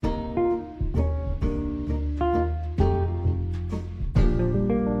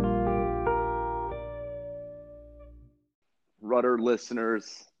Rudder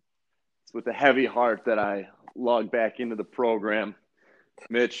listeners. It's with a heavy heart that I log back into the program.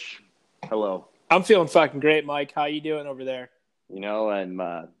 Mitch, hello. I'm feeling fucking great, Mike. How you doing over there?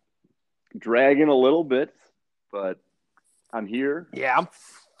 I'm dragging a little bit, but I'm here. Yeah, I'm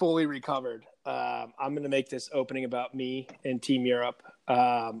fully recovered. I'm going to make this opening about me and Team Europe.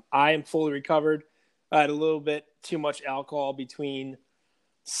 I am fully recovered. I had a little bit too much alcohol between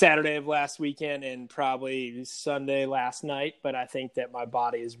Saturday of last weekend and probably Sunday last night, but I think that my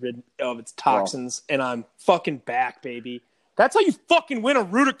body is rid of its toxins, and I'm fucking back, baby. That's how you fucking win a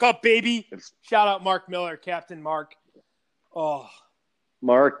Rooter Cup, baby. Shout out Mark Miller, Captain Mark. Oh,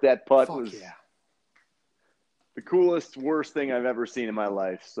 Mark, that putt was the coolest, worst thing I've ever seen in my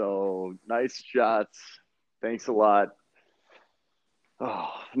life. So nice shots. Thanks a lot.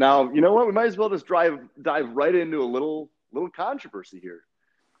 Oh, now, you know what? We might as well just dive right into a little controversy here.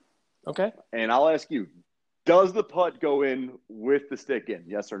 Okay. And I'll ask you, does the putt go in with the stick in?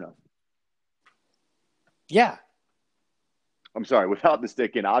 Yes or no? Yeah. I'm sorry, without the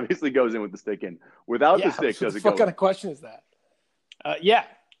stick in. Obviously goes in with the stick in. Without the stick, does it go in? What kind of question is that? Yeah.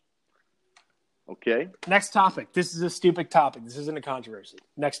 Okay. Next topic. This is a stupid topic. This isn't a controversy.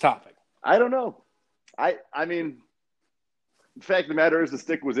 Next topic. I don't know. I mean, the fact of the matter is the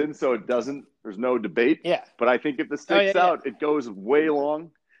stick was in, so it doesn't. There's no debate. Yeah. But I think if the stick's out, it goes way long,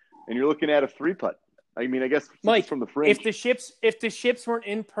 and you're looking at a 3-putt. I mean, I guess Mike, from the fringe. If the ships weren't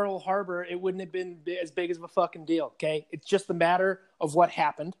in Pearl Harbor, it wouldn't have been as big as a fucking deal, okay? It's just a matter of what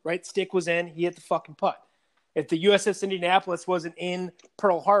happened, right? Stick was in, he hit the fucking putt. If the USS Indianapolis wasn't in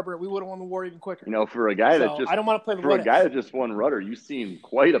Pearl Harbor, we would have won the war even quicker. You know, for a guy that just won rudder, you seem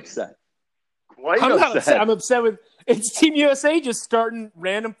quite upset. Not upset. I'm upset with it's Team USA just starting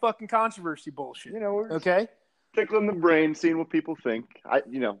random fucking controversy bullshit. You know, we're okay, tickling the brain, seeing what people think.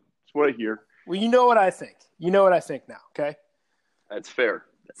 It's what I hear. Well, you know what I think. You know what I think now, okay? That's fair.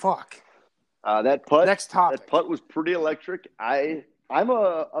 Fuck. That putt. Next topic. That putt was pretty electric. I'm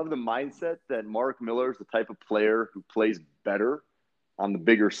of the mindset that Mark Miller is the type of player who plays better on the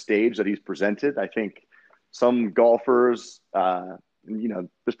bigger stage that he's presented. I think some golfers,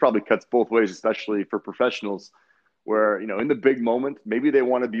 this probably cuts both ways, especially for professionals, where, in the big moment, maybe they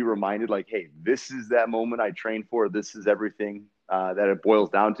want to be reminded like, hey, this is that moment I trained for. This is everything that it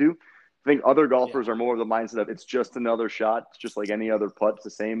boils down to. I think other golfers are more of the mindset of it's just another shot. It's just like any other putt. It's the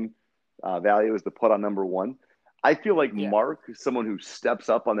same value as the putt on number one. I feel like Mark is someone who steps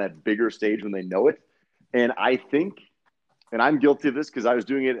up on that bigger stage when they know it. And I think, and I'm guilty of this because I was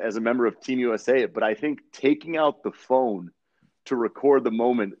doing it as a member of Team USA, but I think taking out the phone to record the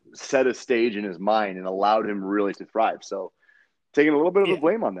moment set a stage in his mind and allowed him really to thrive. So taking a little bit of the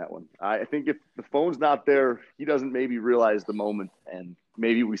blame on that one. I think if the phone's not there, he doesn't maybe realize the moment, and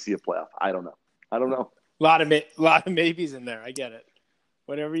maybe we see a playoff. I don't know. A lot of maybes in there. I get it.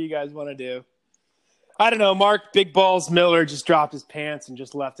 Whatever you guys want to do. I don't know. Mark Big Balls Miller just dropped his pants and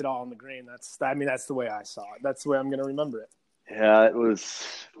just left it all on the green. That's the way I saw it. That's the way I'm going to remember it. Yeah, that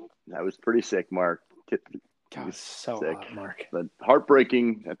was pretty sick, Mark. God, so sick. Hot, Mark. But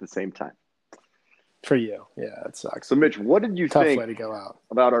heartbreaking at the same time. For you. Yeah, it sucks. So, Mitch, what did you think way to go out.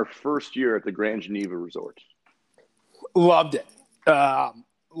 about our first year at the Grand Geneva Resort? Loved it.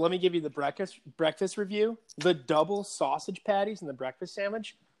 Let me give you the breakfast review. The double sausage patties and the breakfast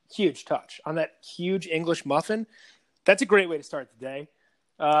sandwich, huge touch. On that huge English muffin, that's a great way to start the day.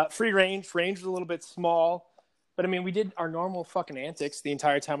 Free range. Range was a little bit small. But, I mean, we did our normal fucking antics the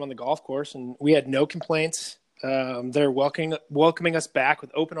entire time on the golf course, and we had no complaints. They're welcoming us back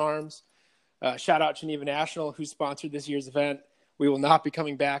with open arms. Shout out Geneva National, who sponsored this year's event. We will not be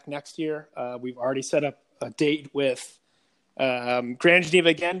coming back next year. We've already set up a date with Grand Geneva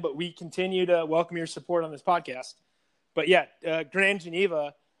again, but we continue to welcome your support on this podcast. But, yeah, Grand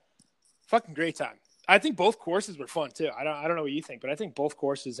Geneva, fucking great time. I think both courses were fun, too. I don't know what you think, but I think both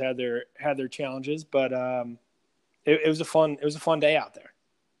courses had their challenges. But it was a fun day out there.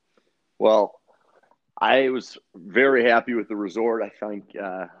 Well, I was very happy with the resort. I think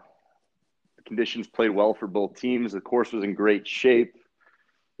the conditions played well for both teams. The course was in great shape.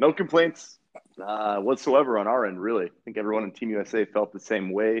 No complaints whatsoever on our end, really. I think everyone in Team USA felt the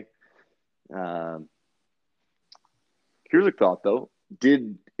same way. Here's a thought, though.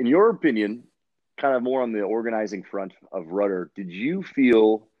 In your opinion, kind of more on the organizing front of Rudder, did you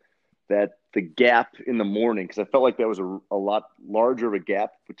feel that the gap in the morning, because I felt like that was a lot larger of a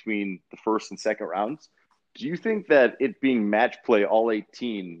gap between the first and second rounds, do you think that it being match play all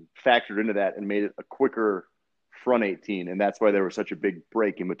 18 factored into that and made it a quicker front 18, and that's why there was such a big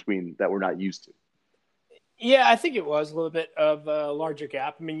break in between that we're not used to? Yeah, I think it was a little bit of a larger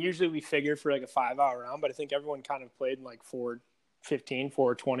gap. I mean, usually we figure for like a 5-hour round, but I think everyone kind of played in like 4 4:15,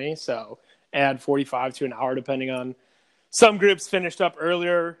 4:20. So add 45 to an hour, depending on some groups finished up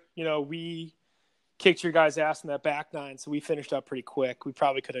earlier. We kicked your guys' ass in that back nine, so we finished up pretty quick. We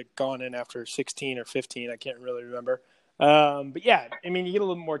probably could have gone in after 16 or 15. I can't really remember. But yeah, I mean, you get a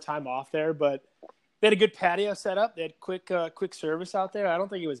little more time off there, but they had a good patio set up. They had quick service out there. I don't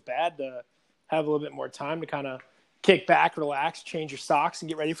think it was bad to have a little bit more time to kind of kick back, relax, change your socks, and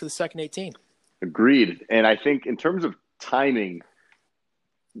get ready for the second 18. Agreed. And I think in terms of timing,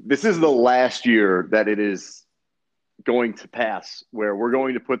 this is the last year that it is going to pass where we're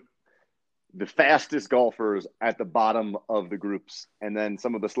going to put the fastest golfers at the bottom of the groups and then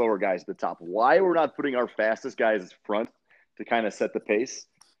some of the slower guys at the top. Why we're not putting our fastest guys front to kind of set the pace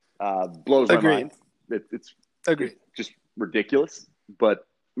blows my mind. It's Agreed. Just ridiculous. But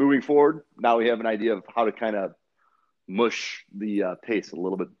moving forward, now we have an idea of how to kind of mush the pace a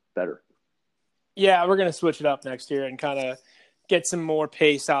little bit better. Yeah, we're going to switch it up next year and kind of get some more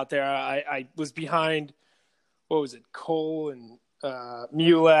pace out there. I was behind, Cole and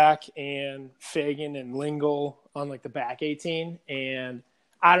Mulak and Fagan and Lingle on like the back 18. And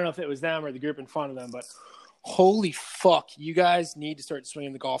I don't know if it was them or the group in front of them, but holy fuck, you guys need to start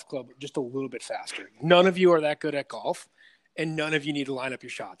swinging the golf club just a little bit faster. None of you are that good at golf, and none of you need to line up your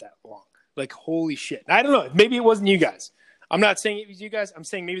shot that long. Like, holy shit. I don't know. Maybe it wasn't you guys. I'm not saying it was you guys. I'm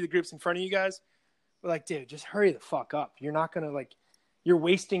saying maybe the groups in front of you guys. But like, dude, just hurry the fuck up. You're not going to you're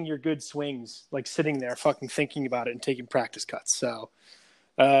wasting your good swings, sitting there fucking thinking about it and taking practice cuts. So,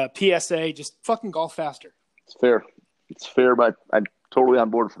 PSA, just fucking golf faster. It's fair, but I'm totally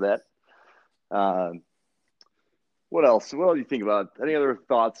on board for that. What else? What do you think about? Any other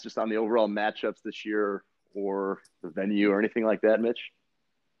thoughts just on the overall matchups this year or the venue or anything like that, Mitch?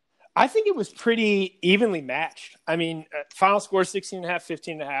 I think it was pretty evenly matched. I mean, final score 16.5,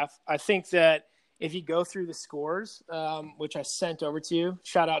 15.5. I think that if you go through the scores, which I sent over to you,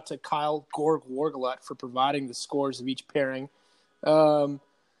 shout out to Kyle Gorgalet for providing the scores of each pairing. There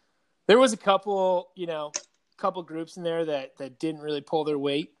was a couple groups in there that didn't really pull their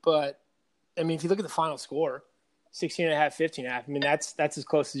weight. But, I mean, if you look at the final score, 16.5, 15.5, I mean, that's as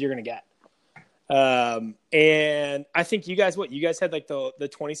close as you're going to get. And I think you guys had the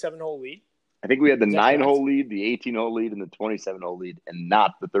 27-hole lead? I think we had the 9-hole lead, the 18-hole lead, and the 27-hole lead, and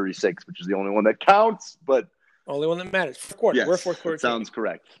not the 36, which is the only one that counts, but only one that matters. Fourth quarter. Yes, we're a fourth quarter. Sounds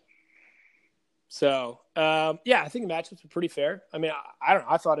correct. So, I think the matchups were pretty fair. I mean, I don't know.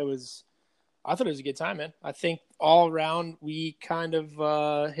 I thought it was a good time, man. I think all around we kind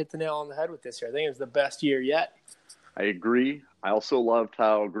of hit the nail on the head with this year. I think it was the best year yet. I agree. I also loved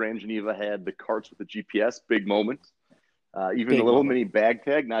how Grand Geneva had the carts with the GPS, big moment. Even the little mini bag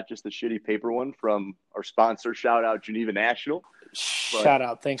tag, not just the shitty paper one from our sponsor. Shout out Geneva National. Shout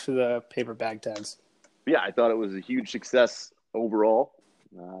out. Thanks for the paper bag tags. Yeah, I thought it was a huge success overall.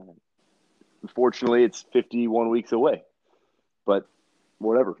 Unfortunately, it's 51 weeks away. But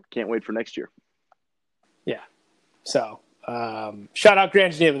whatever. Can't wait for next year. Yeah. So, shout out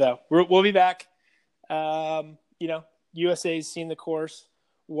Grand Geneva, though. We'll be back. USA's seen the course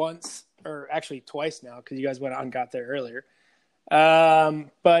once, or actually twice now, because you guys went out and got there earlier.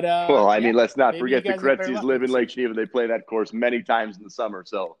 Mean, let's not forget the Kretzys live in Lake Geneva. They play that course many times in the summer.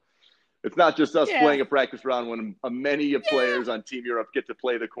 So it's not just us playing a practice round when many players on Team Europe get to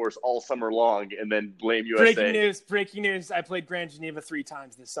play the course all summer long and then blame USA. Breaking news. I played Grand Geneva 3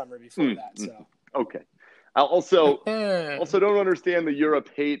 times this summer before that. So okay. I also don't understand the Europe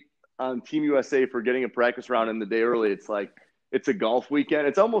hate on Team USA for getting a practice round in the day early. It's like it's a golf weekend.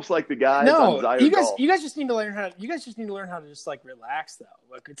 It's almost like the guys on Desire Golf. You guys just need to learn how to just relax though.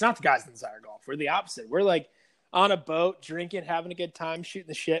 Look, it's not the guys on Desire Golf. We're the opposite. We're on a boat, drinking, having a good time, shooting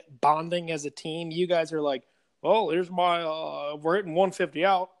the shit, bonding as a team. You guys are here's my we're hitting 150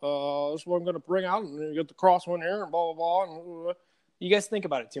 out. This is what I'm going to bring out, and get the crosswind here, and blah blah blah. You guys think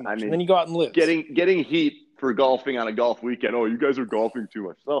about it too much, and then you go out and lose. Getting heat for golfing on a golf weekend. Oh, you guys are golfing too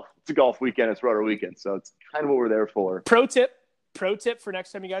much. Oh, it's a golf weekend. It's Rudder weekend, so it's kind of what we're there for. Pro tip for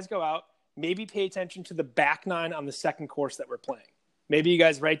next time you guys go out, maybe pay attention to the back nine on the second course that we're playing. Maybe you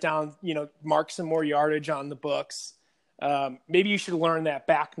guys write down, mark some more yardage on the books. Maybe you should learn that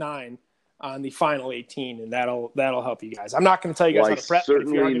back nine on the final 18, and that'll help you guys. I'm not going to tell you guys how to prep. I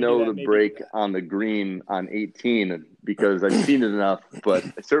certainly know the break on the green on 18 because I've seen it enough, but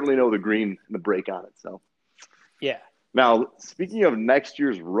I certainly know the green and the break on it. So, yeah. Now, speaking of next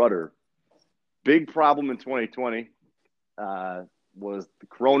year's Rudder, big problem in 2020 was the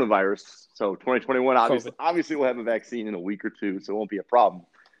coronavirus. So 2021, obviously we'll have a vaccine in a week or two, so it won't be a problem.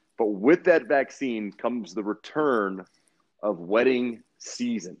 But with that vaccine comes the return of wedding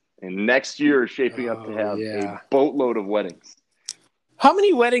season. And next year is shaping up to have a boatload of weddings. How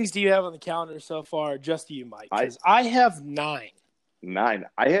many weddings do you have on the calendar so far? Just you, Mike? Because I have 9. 9.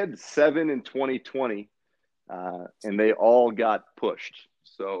 I had 7 in 2020, and they all got pushed.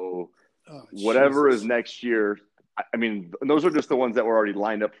 So whatever is next year, I mean, those are just the ones that were already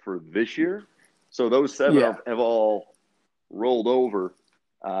lined up for this year. So those 7 have all rolled over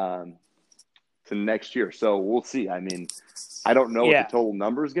to next year. So we'll see. I mean, I don't know what the total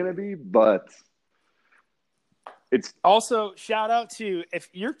number is going to be, but it's also shout out to if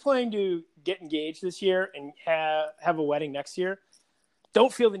you're planning to get engaged this year and have a wedding next year.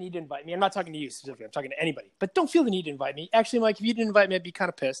 Don't feel the need to invite me. I'm not talking to you specifically. I'm talking to anybody. But don't feel the need to invite me. Actually, Mike, if you didn't invite me, I'd be kind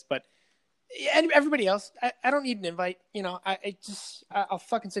of pissed. But everybody else, I don't need an invite. You know, I'll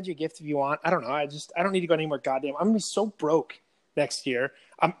fucking send you a gift if you want. I don't know. I don't need to go anymore. Goddamn, I'm gonna be so broke next year.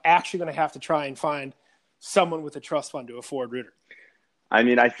 I'm actually gonna have to try and find someone with a trust fund to afford Rooter. I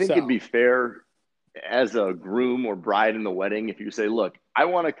mean, I think it'd be fair as a groom or bride in the wedding if you say, "Look, I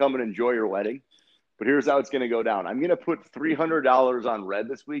want to come and enjoy your wedding, but here's how it's going to go down. I'm going to put $300 on red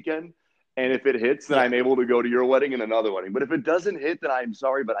this weekend, and if it hits, then I'm able to go to your wedding and another wedding. But if it doesn't hit, then I'm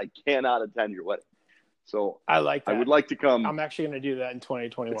sorry, but I cannot attend your wedding." So I like that. I would like to come. I'm actually going to do that in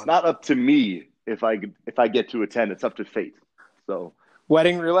 2021. It's not up to me if I get to attend. It's up to fate. So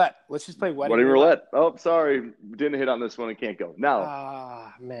wedding roulette. Let's just play wedding roulette. Oh, sorry, didn't hit on this one and can't go.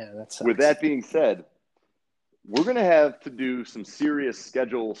 Now, man, that sucks. With that being said, we're going to have to do some serious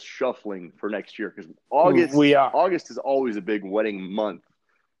schedule shuffling for next year because August is always a big wedding month.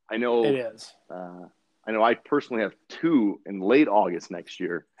 I know it is. I know I personally have 2 in late August next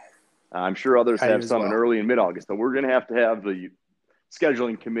year. I'm sure others have some in early and mid-August. But we're going to have the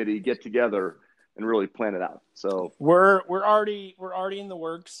scheduling committee get together and really plan it out. So we're already in the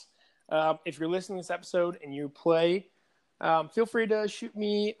works. If you're listening to this episode and you play, feel free to shoot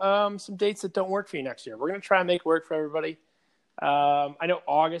me some dates that don't work for you next year. We're going to try and make it work for everybody. I know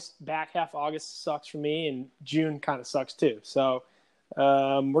back half August sucks for me, and June kind of sucks too. So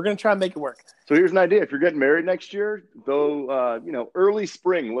we're going to try and make it work. So here's an idea. If you're getting married next year, though, early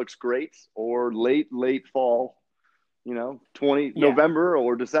spring looks great, or late fall, November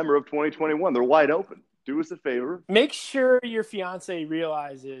or December of 2021. They're wide open. Do us a favor. Make sure your fiance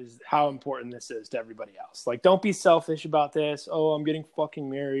realizes how important this is to everybody else. Like, don't be selfish about this. Oh, I'm getting fucking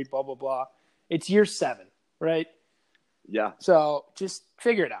married, blah, blah, blah. It's year 7, right? Yeah. So just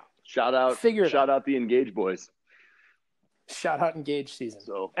figure it out. Shout out the Engaged boys. Shout out Engaged season.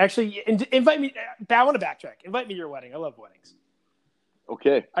 So actually, invite me. I want to backtrack. Invite me to your wedding. I love weddings.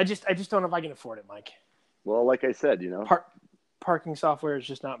 Okay. I just don't know if I can afford it, Mike. Well, like I said, parking software is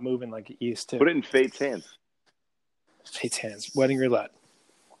just not moving like it used to. Put it in fate's hands. Fate's hands. Wedding roulette.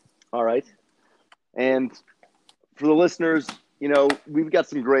 All right. And for the listeners, we've got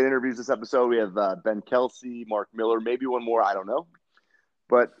some great interviews this episode. We have Ben Kelsey, Mark Miller, maybe one more. I don't know.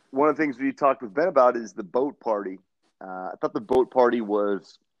 But one of the things we talked with Ben about is the boat party. I thought the boat party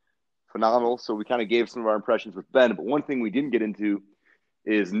was phenomenal. So we kind of gave some of our impressions with Ben. But one thing we didn't get into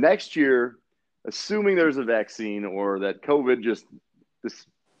is next year, assuming there's a vaccine or that COVID, this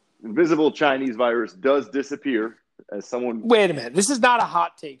invisible Chinese virus does disappear as someone. Wait a minute. This is not a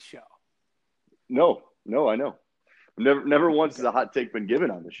hot take show. No, I know. Never once has a hot take been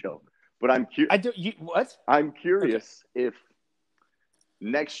given on the show. But I'm curious. What? I'm curious if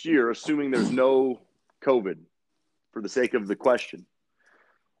next year, assuming there's no COVID, for the sake of the question,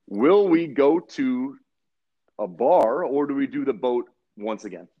 will we go to a bar or do we do the boat once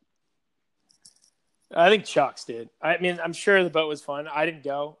again? I think Chuck's did. I mean, I'm sure the boat was fun. I didn't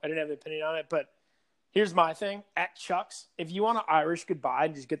go. I didn't have an opinion on it. But here's my thing. At Chuck's, if you want an Irish goodbye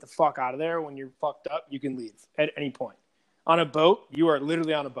and just get the fuck out of there when you're fucked up, you can leave at any point. On a boat, you are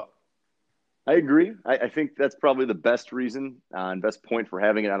literally on a boat. I agree. I think that's probably the best reason and best point for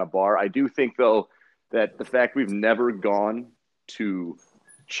having it on a bar. I do think, though, that the fact we've never gone to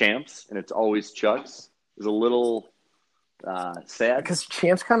Champs and it's always Chuck's is a little sad. Because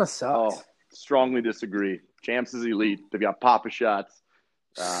Champs kind of sucks. Oh, strongly disagree. Champs is elite. They've got Papa Shots,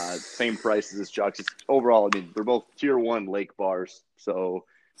 same prices as Chuck's. It's overall, I mean, they're both tier 1 lake bars. So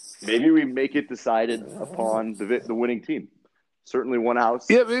maybe we make it decided upon the winning team. Certainly one house.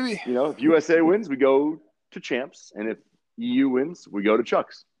 Yeah, maybe. If USA wins, we go to Champs. And if EU wins, we go to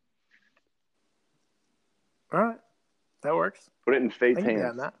Chuck's. All right. That works. Put it in fate's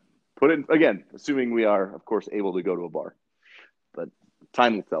hands. Put it, again, assuming we are, of course, able to go to a bar. But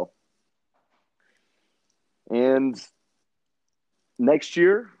time will tell. And next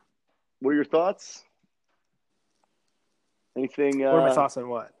year, what are your thoughts? Anything? What are my thoughts on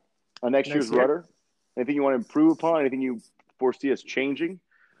what? On next year's rudder? Anything you want to improve upon? Anything you foresee us changing?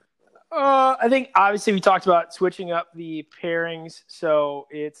 I think obviously we talked about switching up the pairings, so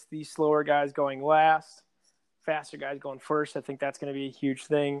it's the slower guys going last, faster guys going first. I think that's going to be a huge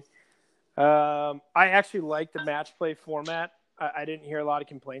thing. I actually like the match play format. I didn't hear a lot of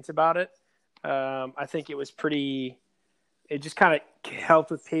complaints about it. I think it was pretty. It just kind of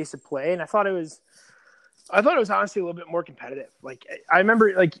helped with pace of play, and I thought it was honestly a little bit more competitive. Like I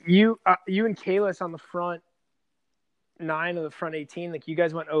remember, like you and Kalis on the front 9 of the front 18, like you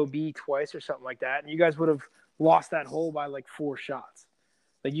guys went OB twice or something like that, and you guys would have lost that hole by like 4 shots.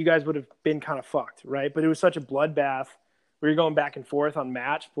 Like you guys would have been kind of fucked, right? But it was such a bloodbath where you're going back and forth on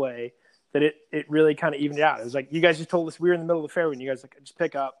match play that it really kind of evened it out. It was like you guys just told us we were in the middle of the fairway, and you guys like just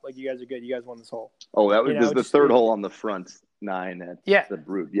pick up, like you guys are good, you guys won this hole. Oh, that was the third hole on the front 9 at the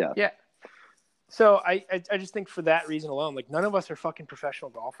Brood. Yeah. So I just think for that reason alone, like none of us are fucking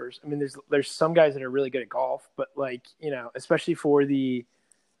professional golfers. I mean, there's some guys that are really good at golf, but like, you know, especially for the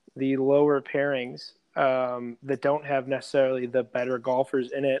lower pairings that don't have necessarily the better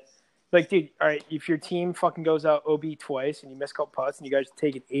golfers in it. Like, dude, all right, if your team fucking goes out OB twice and you miss a couple putts and you guys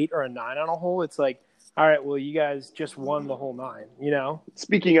take an 8 or a 9 on a hole, it's like, all right, well, you guys just won the whole 9, you know?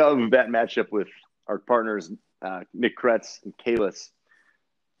 Speaking of that matchup with our partners, Nick Kretz and Kalis,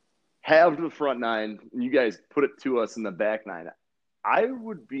 halved the front 9, and you guys put it to us in the back 9. I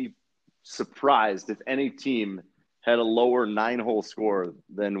would be surprised if any team had a lower 9-hole score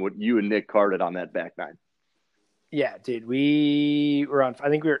than what you and Nick carded on that back 9. Yeah, dude, we were on. I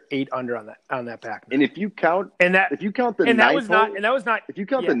think we were 8 under on that back 9. And if you count the ninth hole, if you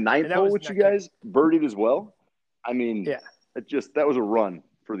count the ninth hole, which you guys birdied as well, I mean, that was a run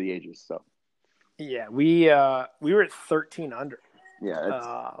for the ages. So yeah, we were at 13 under.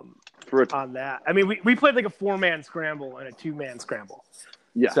 Yeah, on that. I mean, we played like a 4-man scramble and a 2-man scramble.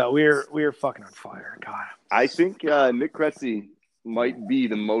 Yeah. So we were fucking on fire. God. I think Nick Kretzy might be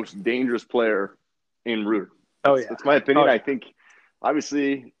the most dangerous player in Rooter. Oh yeah, that's my opinion. Oh, yeah. I think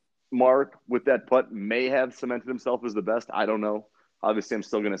obviously Mark with that putt may have cemented himself as the best. I don't know. Obviously, I'm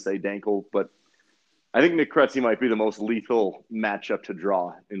still going to say Dankel, but I think Nick Kretzy might be the most lethal matchup to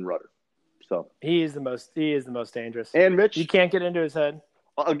draw in Rudder. So he is the most dangerous. And Mitch, you can't get into his head.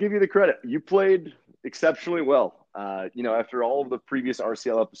 I'll give you the credit. You played exceptionally well. After all of the previous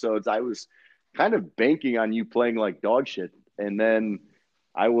RCL episodes, I was kind of banking on you playing like dog shit. And then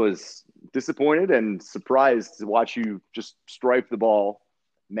I was disappointed and surprised to watch you just stripe the ball,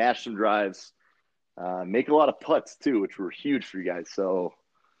 mash some drives, make a lot of putts too, which were huge for you guys. So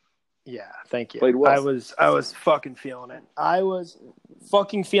yeah, thank you. Played well. I was fucking feeling it. I was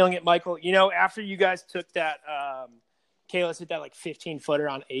fucking feeling it, Michael. You know, after you guys took that Kalis hit that like 15-footer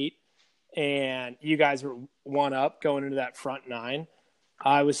on 8, and you guys were 1 up going into that front 9.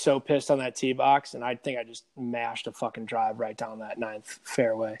 I was so pissed on that tee box, and I think I just mashed a fucking drive right down that 9th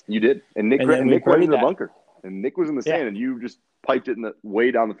fairway. You did, and Nick went into the bunker, and Nick was in the sand, and you just piped it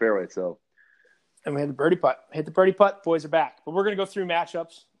way down the fairway. So, and we had the birdie putt. Hit the birdie putt. Boys are back, but we're gonna go through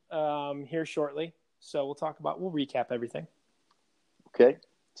matchups here shortly. So we'll recap everything. Okay,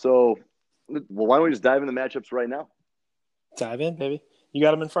 so why don't we just dive into matchups right now? Dive in, baby. You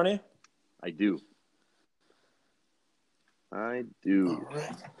got them in front of you? I do. All right.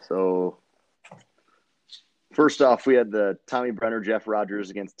 So, first off, we had the Tommy Brenner, Jeff Rogers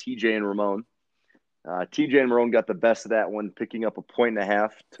against TJ and Ramon. TJ and Ramon got the best of that one, picking up 1.5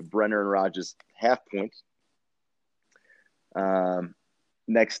 points to Brenner and Rogers' half points.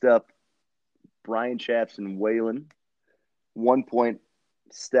 Next up, Brian Chaps and Waylon, 1 point.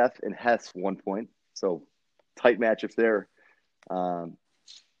 Steph and Hess, 1 point. So, tight matchups there.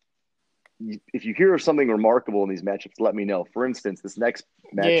 If you hear of something remarkable in these matchups, let me know. For instance, this next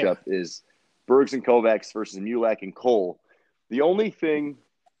matchup is Bergs and Kovacs versus Mulak and Cole. The only thing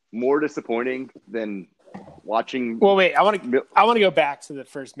more disappointing than watching. Well, wait, I want to go back to the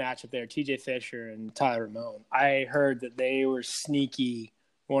first matchup there. TJ Fisher and Tyler Ramon. I heard that they were sneaky,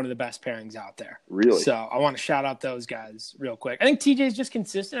 one of the best pairings out there. Really? So I want to shout out those guys real quick. I think TJ is just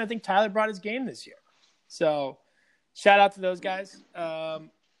consistent. I think Tyler brought his game this year. So shout out to those guys.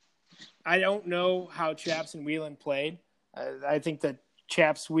 I don't know how Chaps and Whelan played. I think that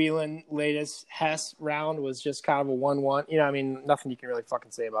Chaps Whelan latest Hess round was just kind of a 1-1. You know, I mean, nothing you can really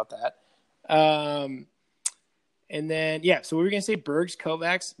fucking say about that. And then, so what were we going to say? Bergs,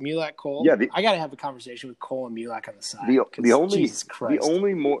 Kovacs, Mulak, Cole? Yeah, I got to have a conversation with Cole and Mulak on the side. The only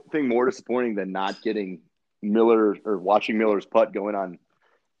thing more disappointing than not getting Miller or watching Miller's putt going on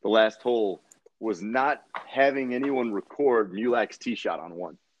the last hole was not having anyone record Mulak's tee shot on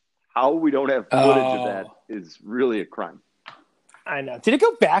 1. How we don't have footage of that is really a crime. I know. Did it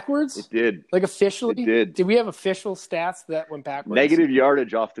go backwards? It did. Like officially? It did. Did we have official stats that went backwards? Negative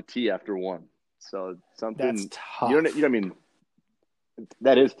yardage off the tee after one. So something. That's tough. You know, I mean,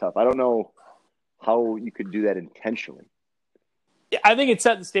 that is tough. I don't know how you could do that intentionally. Yeah, I think it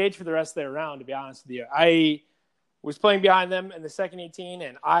set the stage for the rest of their round, to be honest with you. I was playing behind them in the second 18,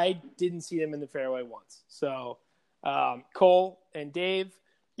 and I didn't see them in the fairway once. So Cole and Dave,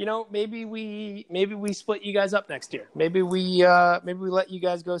 you know, maybe we split you guys up next year. Maybe we let you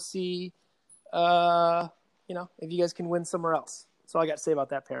guys go see, you know, if you guys can win somewhere else. That's all I got to say about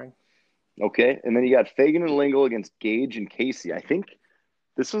that pairing. Okay, and then you got Fagan and Lingle against Gage and Casey. I think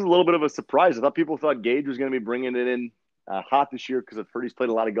this was a little bit of a surprise. I thought people thought Gage was going to be bringing it in hot this year because I've heard he's played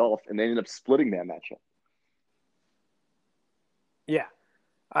a lot of golf, and they ended up splitting that matchup. Yeah,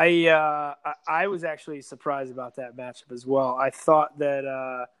 I was actually surprised about that matchup as well. I thought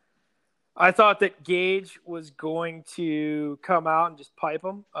that Gage was going to come out and just pipe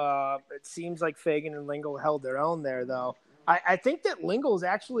him. It seems like Fagan and Lingle held their own there, though. I think that Lingle was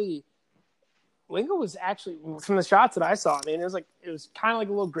actually from the shots that I saw. I mean, it was kind of like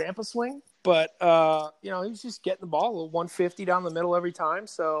a little grandpa swing, but you know, he was just getting the ball a little 150 down the middle every time.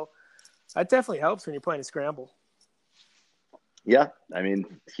 So that definitely helps when you're playing a scramble. Yeah, I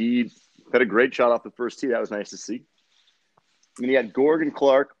mean, he had a great shot off the first tee. That was nice to see. And he had Gorg and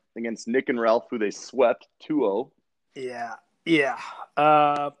Clark against Nick and Ralph, who they swept 2-0. Yeah.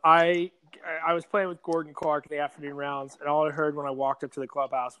 I was playing with Gordon Clark in the afternoon rounds, and all I heard when I walked up to the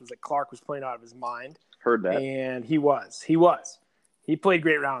clubhouse was that Clark was playing out of his mind. Heard that. And he was. He played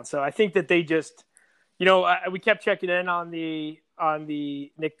great rounds. So I think that they just, you know, we kept checking in on the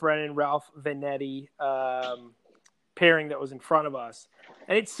Nick Brennan, Ralph Vanetti pairing that was in front of us.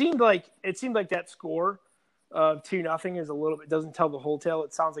 And it seemed like that score of 2-0 is a little bit, doesn't tell the whole tale.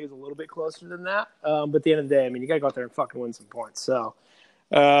 It sounds like it's a little bit closer than that. But at the end of the day, I mean, you got to go out there and fucking win some points. So,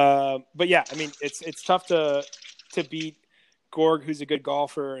 but yeah, I mean, it's tough to beat Gorg, who's a good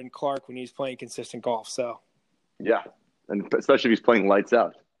golfer, and Clark when he's playing consistent golf. So, yeah, and especially if he's playing lights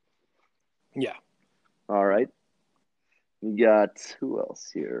out. Yeah. All right. You got who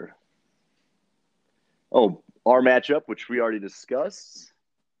else here? Oh, our matchup, which we already discussed.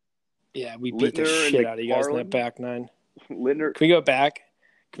 Yeah, we beat the shit out of you guys in that back nine. Lindner. Can we go back?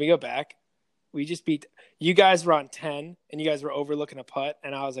 We just beat – you guys were on 10, and you guys were overlooking a putt,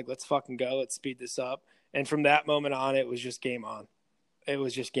 and I was like, let's fucking go. Let's speed this up. And from that moment on, it was just game on. It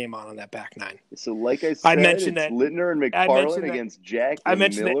was just game on that back nine. So like I said, it's Lindner and McFarland against Jack and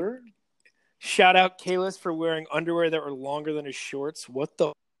Miller. Shout out Kalis for wearing underwear that were longer than his shorts. What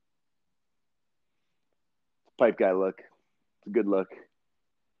the – pipe guy look. It's a good look.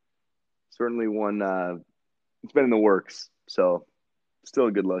 Certainly one it's been in the works, so still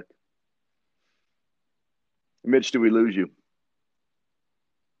a good look. Mitch, do we lose you?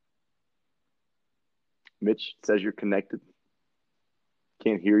 Mitch says you're connected.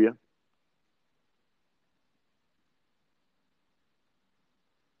 Can't hear you.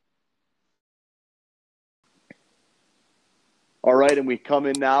 All right, and we come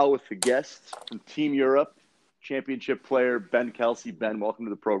in now with the guest from Team Europe, championship player Ben Kelsey. Ben, welcome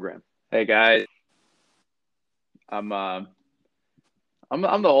to the program. Hey guys, I'm one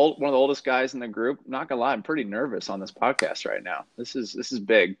of the oldest guys in the group. Not gonna lie, I'm pretty nervous on this podcast right now. This is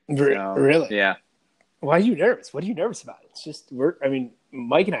big. You know? Really? Yeah. Why are you nervous? What are you nervous about? It's just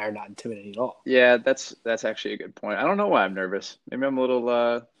Mike and I are not intimidating at all. Yeah, that's actually a good point. I don't know why I'm nervous. Maybe I'm a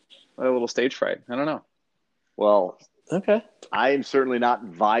little stage fright. I don't know. Well, okay. I am certainly not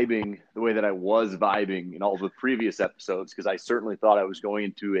vibing the way that I was vibing in all the previous episodes because I certainly thought I was going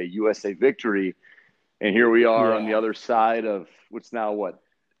into a USA victory. And here we are on the other side of what's now,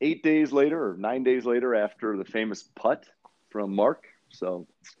 8 days later or 9 days later after the famous putt from Mark. So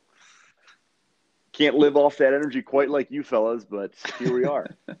can't live off that energy quite like you fellas, but here we are.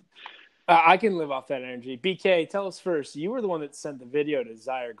 I can live off that energy. BK, tell us first. You were the one that sent the video to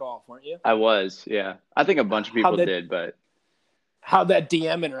Zaire Golf, weren't you? I was, yeah. I think a bunch of people did, but how'd that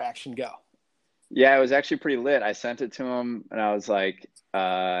DM interaction go? Yeah, it was actually pretty lit. I sent it to him, and I was like,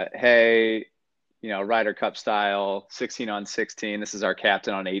 hey, you know, Ryder Cup style, 16 on 16. This is our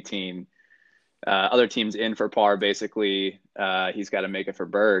captain on 18. Other team's in for par, basically. He's got to make it for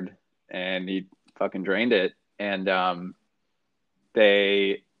bird, and he fucking drained it. And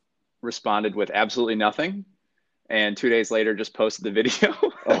they responded with absolutely nothing. And 2 days later, just posted the video.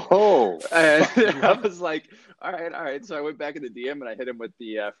 Oh. And I was like, all right. So I went back in the DM and I hit him with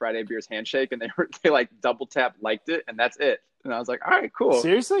the Friday Beers handshake, and they like double tap liked it, and that's it. And I was like, all right, cool.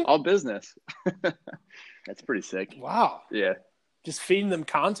 Seriously? All business. That's pretty sick. Wow. Yeah. Just feeding them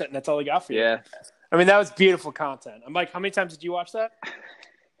content, and that's all they got for you. Yeah. I mean, that was beautiful content. I'm like, how many times did you watch that?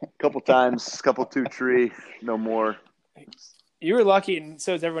 A couple times, couple 2-3, no more. You were lucky, and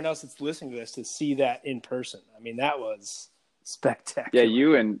so is everyone else that's listening to this, to see that in person. I mean, that was spectacular. Yeah,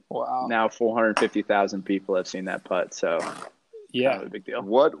 you and wow. now 450,000 people have seen that putt, so yeah, kind of a big deal.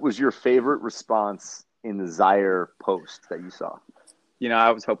 What was your favorite response in the Zaire post that you saw? You know,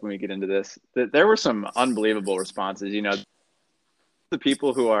 I was hoping we get into this. There were some unbelievable responses. You know, the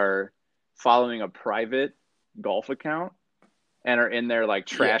people who are following a private golf account and are in there like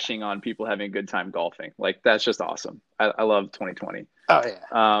trashing on people having a good time golfing. Like, that's just awesome. I love 2020. Oh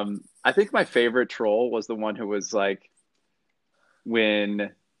yeah. I think my favorite troll was the one who was like,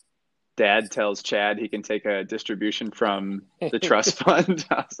 when Dad tells Chad he can take a distribution from the trust fund.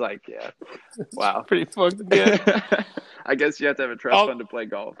 I was like, yeah, wow, pretty fucking good. I guess you have to have a trust fund to play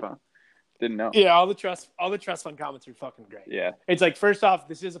golf, huh? Didn't know. Yeah, all the trust fund comments are fucking great. Yeah, it's like, first off,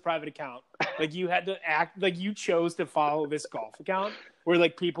 this is a private account. Like, you had to act like you chose to follow this golf account where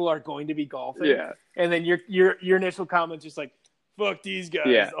like people are going to be golfing. Yeah, and then your initial comment just like, fuck these guys.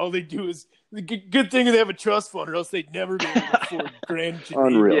 Yeah. All they do is good thing they have a trust fund, or else they'd never be able to afford Grand Geneva.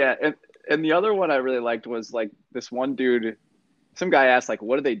 Unreal. Yeah, and the other one I really liked was like this one dude. Some guy asked like,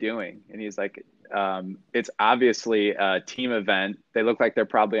 "What are they doing?" And he's like, "It's obviously a team event. They look like they're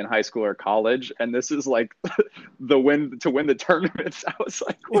probably in high school or college, and this is like the win to win the tournaments." I was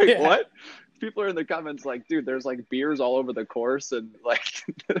like, "Wait, what?" People are in the comments like, "Dude, there's like beers all over the course, and like,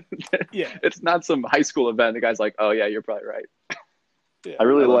 it's not some high school event." The guy's like, "Oh yeah, you're probably right." Yeah, I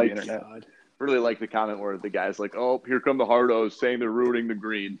really like the comment where the guy's like, "Oh, here come the hardos saying they're ruining the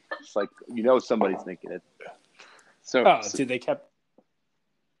green." It's like, you know, somebody's thinking it. So, dude, they kept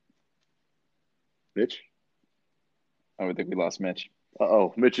Mitch. Oh, I think we lost Mitch.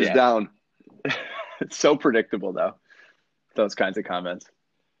 Mitch is down. It's so predictable, though. Those kinds of comments.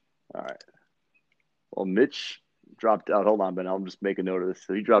 All right. Well, Mitch dropped out. Hold on, Ben. I'll just make a note of this.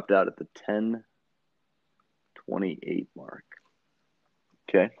 So he dropped out at the 10:28 mark.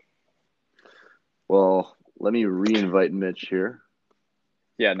 Okay. Well, let me re-invite Mitch here.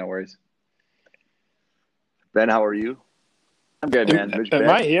 Yeah, no worries. Ben, how are you? I'm good, man. Mitch am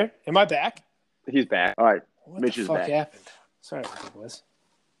I here? Am I back? He's back. All right. What Mitch the is fuck back. happened? Sorry about that, boys.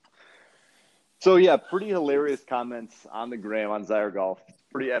 So, yeah, pretty hilarious comments on the gram on Zaire Golf.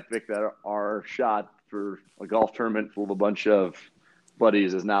 Pretty epic that our shot for a golf tournament full of a bunch of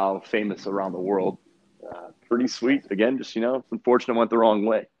buddies is now famous around the world. Pretty sweet. Again, just, you know, it's unfortunate it went the wrong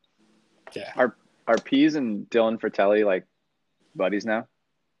way. Yeah. Are Pease and Dylan Fratelli like buddies now?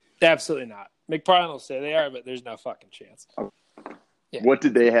 Absolutely not. McFarland will say they are, but there's no fucking chance. Yeah. What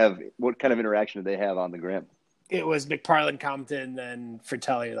did they have? What kind of interaction did they have on the gram? It was McFarland commented, and then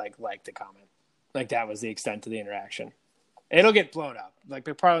Fratelli liked the comment. Like, that was the extent of the interaction. It'll get blown up. Like,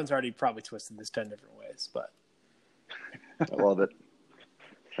 McFarland's already probably twisted this 10 different ways, but I love it.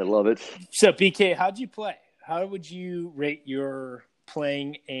 I love it. So, BK, how'd you play? How would you rate your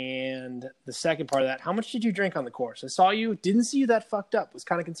playing? And the second part of that, how much did you drink on the course? I saw you, didn't see you that fucked up. Was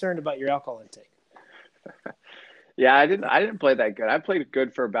kind of concerned about your alcohol intake. Yeah, I didn't play that good. I played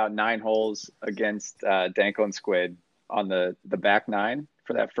good for about 9 holes against Danko and Squid on the back 9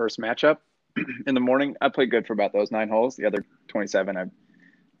 for that first matchup in the morning. I played good for about those 9 holes. The other 27,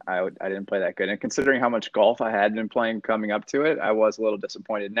 I didn't play that good. And considering how much golf I had been playing coming up to it, I was a little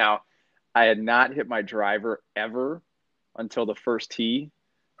disappointed. Now, I had not hit my driver ever until the first tee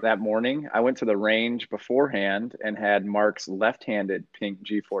that morning. I went to the range beforehand and had Mark's left-handed pink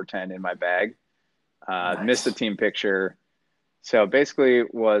G410 in my bag. Nice. Missed the team picture. So basically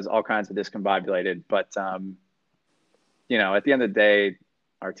was all kinds of discombobulated. But, you know, at the end of the day,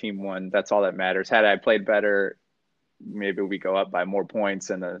 our team won. That's all that matters. Had I played better, maybe we go up by more points,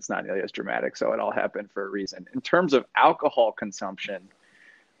 and then it's not nearly as dramatic. So it all happened for a reason. In terms of alcohol consumption,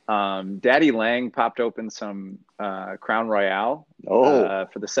 Daddy Lang popped open some Crown Royale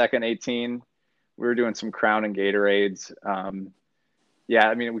for the second 18. We were doing some Crown and Gatorades. Yeah,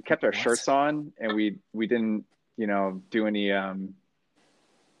 I mean, we kept our shirts on, and we didn't, you know, do any,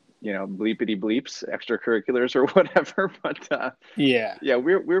 you know, bleepity bleeps, extracurriculars or whatever. But yeah,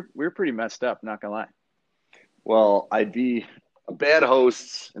 we're pretty messed up. Not gonna lie. Well, I'd be a bad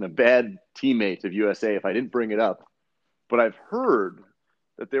host and a bad teammate of USA if I didn't bring it up. But I've heard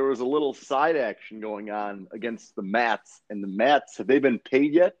that there was a little side action going on against the Mats, and the Mats, have they been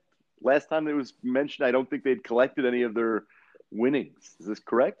paid yet? Last time it was mentioned, I don't think they'd collected any of their winnings. Is this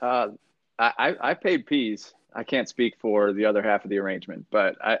correct? I paid Pease. I can't speak for the other half of the arrangement,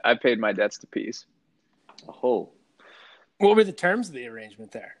 but I paid my debts to Pease. Oh. What were the terms of the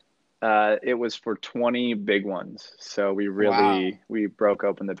arrangement there? It was for 20 big ones. So we broke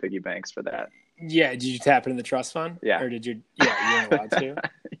open the piggy banks for that. Yeah, did you tap into the trust fund? Yeah. Or did you? Yeah, you weren't allowed to.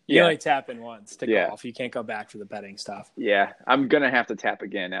 You Yeah. only tap in once to Yeah. golf. You can't go back for the betting stuff. Yeah, I'm gonna have to tap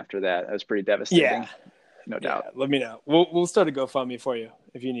again after that. That was pretty devastating. Yeah, No doubt. Let me know. We'll start a GoFundMe for you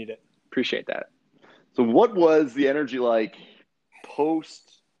if you need it. Appreciate that. So what was the energy like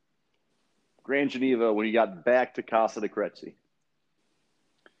post Grand Geneva when you got back to Casa de Crezzi?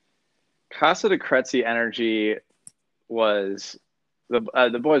 Casa de Crezzi energy was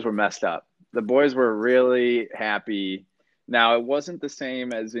the boys were messed up. The boys were really happy. Now, it wasn't the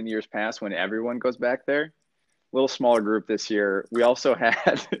same as in years past when everyone goes back there. A little smaller group this year. We also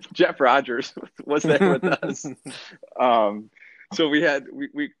had Jeff Rogers was there with us. So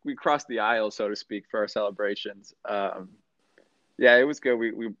we crossed the aisle, so to speak, for our celebrations. Yeah, it was good.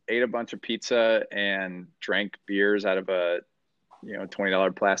 We ate a bunch of pizza and drank beers out of a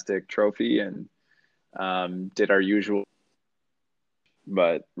 $20 plastic trophy and did our usual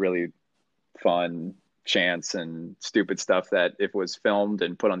but really fun chants and stupid stuff that if it was filmed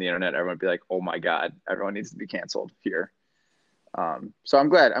and put on the internet, everyone would be like, oh my God, everyone needs to be canceled here. So I'm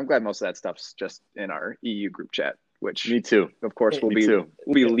glad most of that stuff's just in our EU group chat, which Me too. of course will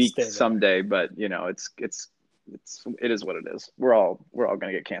be leaked someday, but it is what it is. We're all going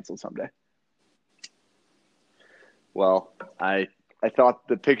to get canceled someday. Well, I thought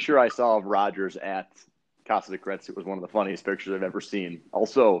the picture I saw of Rogers at Casa de Crezzi was one of the funniest pictures I've ever seen.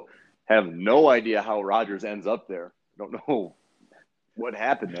 Also, have no idea how Rogers ends up there. Don't know what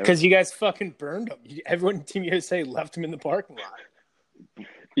happened there. Because you guys fucking burned him. Everyone in Team USA left him in the parking lot.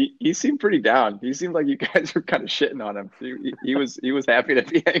 He seemed pretty down. He seemed like you guys were kind of shitting on him. He was happy to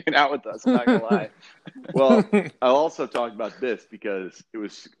be hanging out with us. I'm not gonna lie. Well, I'll also talk about this because it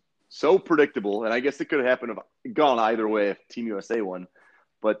was so predictable, and I guess it could have happened gone either way if Team USA won.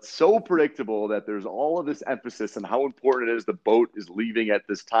 But so predictable that there's all of this emphasis on how important it is the boat is leaving at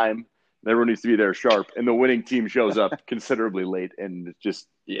this time. And everyone needs to be there sharp, and the winning team shows up considerably late, and it just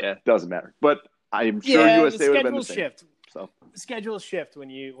doesn't matter. But I'm sure USA would have been the same. Shift. So the schedules shift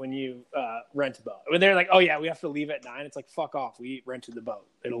when you rent a boat. When they're like, oh yeah, we have to leave at 9. It's like, fuck off. We rented the boat.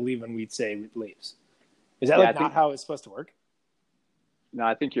 It'll leave when we say it leaves. Is that not how it's supposed to work? No,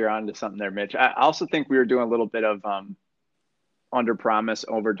 I think you're on to something there, Mitch. I also think we were doing a little bit of under promise,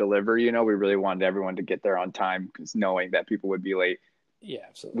 over deliver. We really wanted everyone to get there on time because knowing that people would be late. Yeah,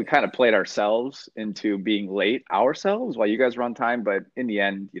 absolutely. We kind of played ourselves into being late ourselves while you guys were on time, but in the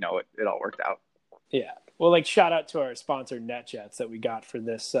end, it all worked out. Yeah. Well, shout out to our sponsor NetJets that we got for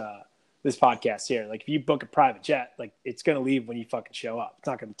this this podcast here. If you book a private jet, it's going to leave when you fucking show up. It's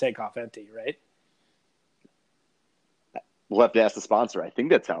not going to take off empty, right? We'll have to ask the sponsor. I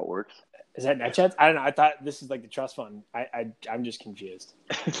think that's how it works. Is that NetJets? I don't know. I thought this is the trust fund. I'm just confused.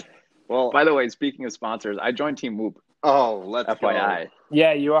 Well, by the way, speaking of sponsors, I joined Team Whoop. Oh, let's FYI. Go.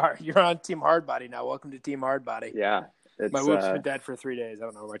 Yeah, you are. You're on Team Hardbody now. Welcome to Team Hardbody. Yeah. My Whoop's been dead for 3 days. I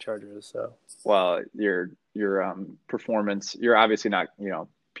don't know where my charger is. So. Well, your performance, you're obviously not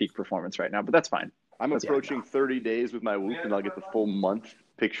peak performance right now, but that's fine. I'm approaching 30 days with my Whoop, and I'll get the full month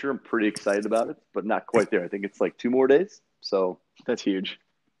picture. I'm pretty excited about it, but not quite there. I think it's 2 more days. So that's huge.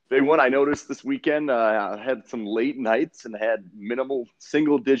 Big one I noticed this weekend. I had some late nights and had minimal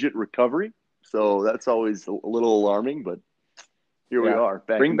single-digit recovery. So that's always a little alarming, but here we are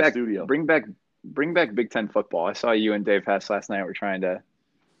back in the studio. Bring back Big Ten football. I saw you and Dave Hess last night. We're trying to,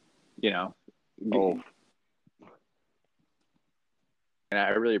 and I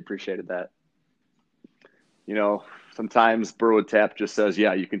really appreciated that. Sometimes Burwood Tap just says,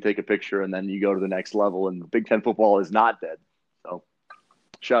 yeah, you can take a picture and then you go to the next level, and Big Ten football is not dead. So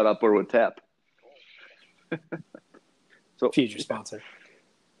shout out Burwood Tap. Future sponsor.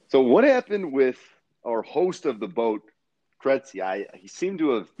 So what happened with our host of the boat, Crezzi? He seemed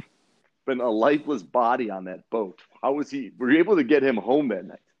to have been a lifeless body on that boat. How was he? Were you able to get him home that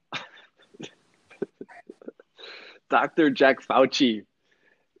night? Dr. Jack Fauci.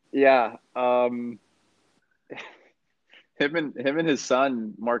 Yeah. Him and his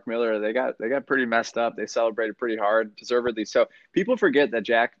son, Mark Miller, they got pretty messed up. They celebrated pretty hard, deservedly so. People forget that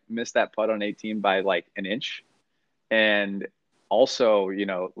Jack missed that putt on 18 by an inch. And also,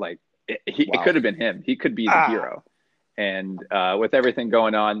 it could have been him. He could be the hero. And with everything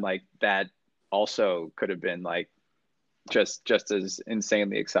going on, that also could have been just as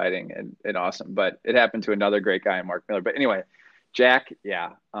insanely exciting and awesome. But it happened to another great guy, Mark Miller. But anyway, Jack,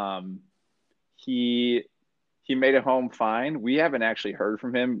 he made it home fine. We haven't actually heard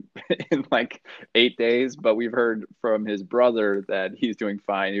from him in 8 days, but we've heard from his brother that he's doing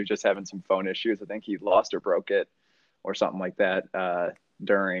fine. He was just having some phone issues. I think he lost or broke it or something like that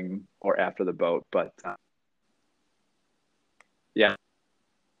during or after the boat. But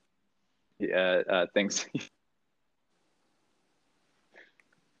things.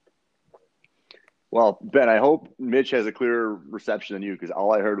 Well, Ben, I hope Mitch has a clearer reception than you because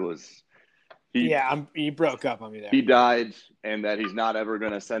all I heard was he broke up on me there. he died and that he's not ever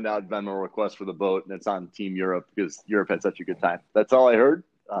going to send out Venmo requests for the boat and it's on Team Europe because Europe had such a good time. That's all I heard.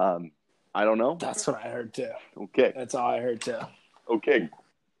 I don't know. That's what I heard too. Okay. That's all I heard too. Okay.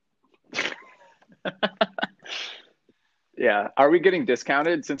 Yeah. Are we getting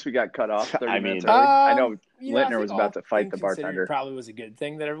discounted since we got cut off 30 I mean, minutes early? I know I Lintner think was about to fight all the things considered, bartender. it probably was a good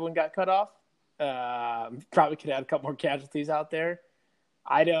thing that everyone got cut off. Probably could add a couple more casualties out there.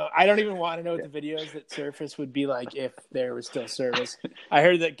 I don't even want to know what the videos that surface would be like if there was still service. I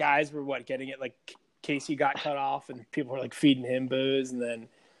heard that guys were getting it like Casey got cut off and people were like feeding him booze and then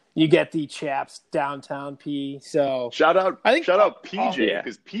you get the chaps downtown P. So shout out PJ yeah.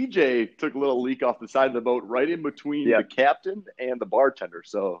 because PJ took a little leak off the side of the boat right in between the captain and the bartender.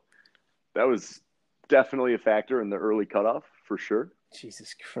 So that was definitely a factor in the early cutoff for sure.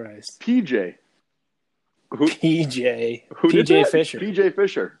 Jesus Christ. PJ Fisher. PJ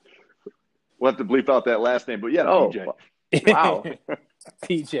Fisher. We'll have to bleep out that last name, but yeah, PJ. Wow.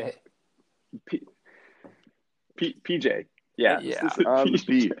 PJ. PJ. Yeah. On the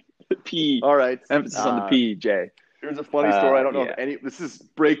P. P. All right. Emphasis on the PJ. Here's a funny story. I don't know if this is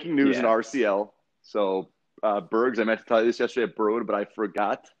breaking news in RCL. So, Bergs, I meant to tell you this yesterday at Broad, but I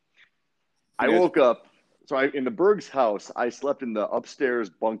forgot. I woke up. So, in the Bergs house, I slept in the upstairs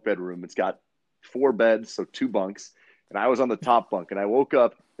bunk bedroom. It's got 4 beds, so 2 bunks. And I was on the top bunk. And I woke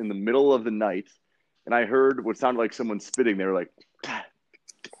up in the middle of the night, and I heard what sounded like someone spitting. They were like, "Dad,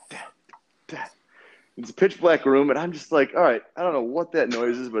 dad, dad." It's a pitch black room, and I'm just like, all right, I don't know what that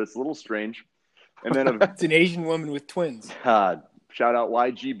noise is, but it's a little strange. And then it's an Asian woman with twins. Shout out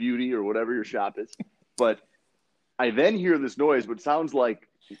YG Beauty or whatever your shop is. But I then hear this noise, what sounds like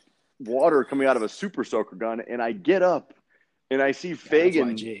water coming out of a super soaker gun, and I get up and I see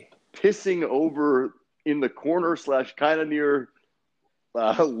Fagan pissing over in the corner / kind of near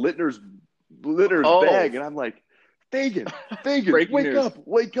Littner's bag, and I'm like, Fagan,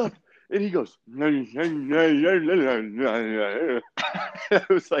 wake up. And he goes, I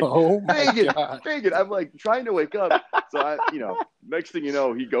was like, Fagan. I'm like trying to wake up. So next thing you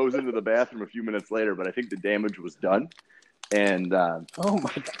know, he goes into the bathroom a few minutes later, but I think the damage was done. And oh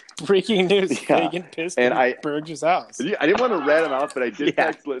my God. Breaking news. Fagan pissed in Berg's house. I didn't want to rat him out, but I did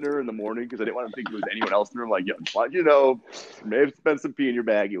text Littner in the morning because I didn't want him to think it was anyone else in the room. Like, may have spent some pee in your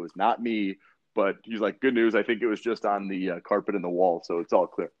bag. It was not me. But he's like, good news. I think it was just on the carpet in the wall. So it's all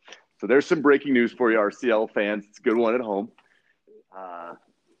clear. So there's some breaking news for you, RCL fans. It's a good one at home.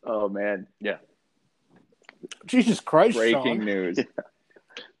 Oh, man. Yeah. Jesus Christ, breaking news.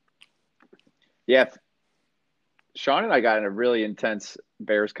 Yeah. Sean and I got in a really intense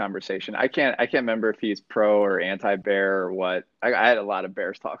Bears conversation. I can't remember if he's pro or anti-Bear or what. I had a lot of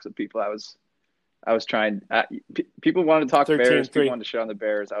Bears talks with people. I was trying. People wanted to talk Bears. People wanted to shit on the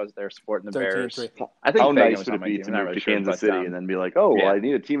Bears. I was there supporting the Bears. I think how nice would it be to move to Kansas City and then be like, oh, well, I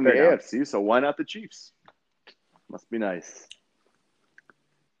need a team in the AFC, so why not the Chiefs? Must be nice.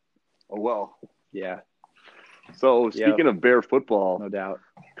 Oh, well. Yeah. So speaking of Bear football, no doubt.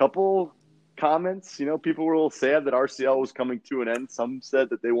 Couple comments. People were a little sad that RCL was coming to an end. Some said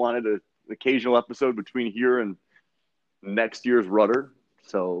that they wanted an occasional episode between here and next year's Rudder.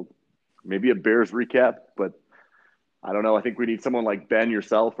 So maybe a Bears recap, but I don't know. I think we need someone like Ben,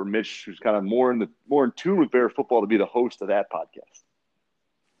 yourself, or Mitch, who's kind of more in tune with Bear football to be the host of that podcast.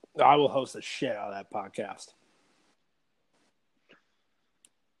 I will host the shit out of that podcast.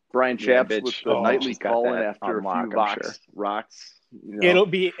 Brian Chaps with the nightly call-in after a few rocks. It'll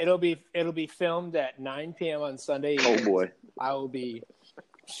be filmed at 9 p.m. on Sunday. Oh boy, I will be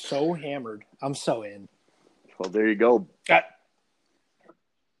so hammered. I'm so in. Well, there you go.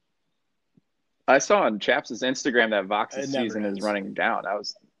 I saw on Chaps' Instagram that Vox's season is running down. I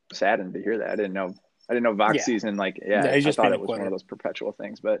was saddened to hear that. I didn't know Vox season. I thought it was one of those perpetual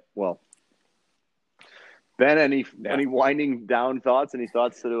things. But Ben, any winding down thoughts? Any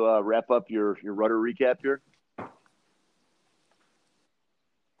thoughts to wrap up your Rudder recap here?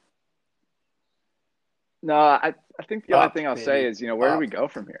 No, I think the only thing I'll say is where do we go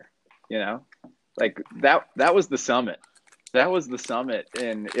from here? That was the summit. That was the summit,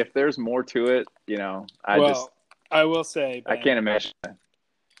 and if there's more to it, I will say, Ben, I can't imagine a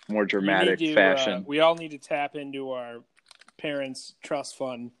more dramatic fashion. We all need to tap into our parents' trust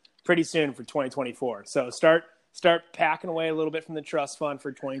fund pretty soon for 2024. So start packing away a little bit from the trust fund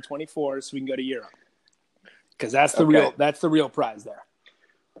for 2024, so we can go to Europe, because that's the real prize there.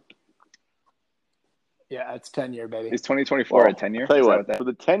 Yeah, it's 10-year, baby. Is 2024 a 10-year? Tell you Is that what, that- for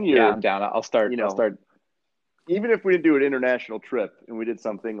the 10-year, Yeah, I'm down. I'll start. Even if we didn't do an international trip and we did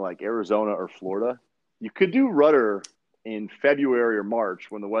something like Arizona or Florida, you could do Rudder in February or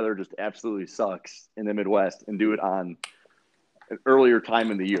March when the weather just absolutely sucks in the Midwest and do it on an earlier time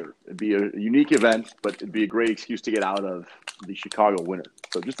in the year. It'd be a unique event, but it'd be a great excuse to get out of the Chicago winter.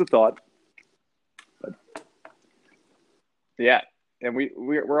 So just a thought. But Yeah, and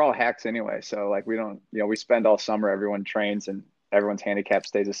we're all hacks anyway. So like we don't, we spend all summer. Everyone trains and everyone's handicap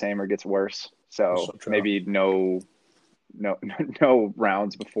stays the same or gets worse. So maybe no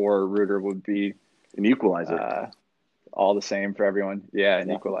rounds before Reuter would be an equalizer. All the same for everyone. Yeah,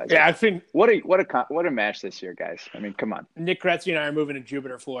 an equalizer. Yeah, I think what a match this year, guys. I mean, come on. Nick Kretzy and I are moving to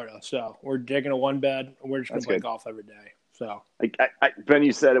Jupiter, Florida, so we're digging a one bed and we're just gonna play golf every day. So Ben,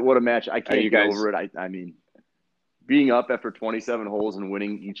 you said it. What a match! I can't get guys... over it. I mean, being up after 27 holes and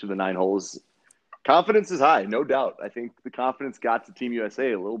winning each of the 9 holes, confidence is high, no doubt. I think the confidence got to Team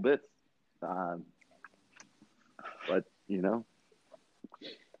USA a little bit, but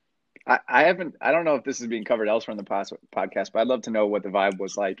I don't know if this is being covered elsewhere in the podcast, but I'd love to know what the vibe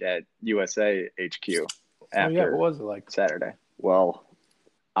was like at USA HQ after what was it like Saturday? Well,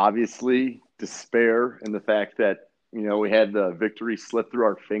 obviously despair in the fact that, we had the victory slip through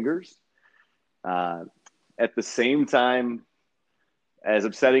our fingers. At the same time, as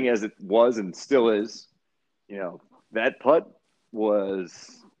upsetting as it was and still is, that putt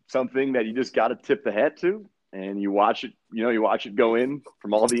was something that you just got to tip the hat to. And you watch it go in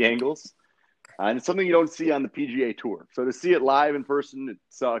from all the angles. And it's something you don't see on the PGA Tour. So to see it live in person, it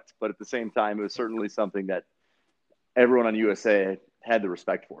sucked. But at the same time, it was certainly something that everyone on USA had the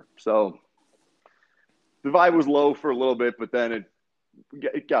respect for. So the vibe was low for a little bit, but then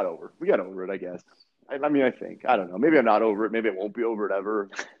it got over. We got over it, I guess. I think. I don't know. Maybe I'm not over it. Maybe it won't be over it ever.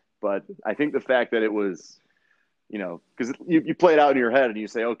 But I think the fact that it was, because you play it out in your head and you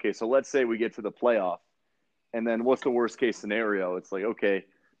say, okay, so let's say we get to the playoff. And then what's the worst case scenario? It's like, okay,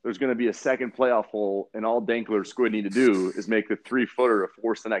 there's going to be a second playoff hole, and all Dankler or Squid need to do is make the 3-footer to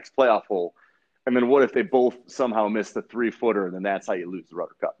force the next playoff hole. And then what if they both somehow miss the 3-footer, and then that's how you lose the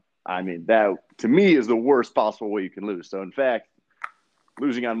Rudder Cup? I mean, that, to me, is the worst possible way you can lose. So, in fact,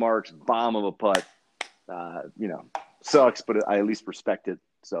 losing on Mark's bomb of a putt, sucks, but I at least respect it.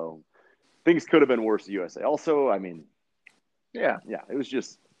 So, things could have been worse at USA. Also, I mean, yeah, it was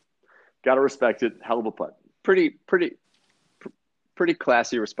just got to respect it. Hell of a putt. Pretty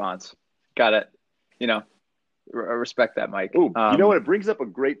classy response. Got it. I respect that, Mike. Ooh, you know what? It brings up a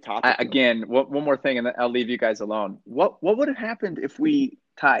great topic. One more thing, and then I'll leave you guys alone. What would have happened if we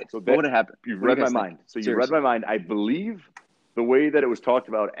tied? So what would have happened? You read my mind. So you read my mind. I believe the way that it was talked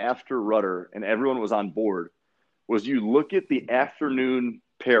about after Rudder and everyone was on board was you look at the afternoon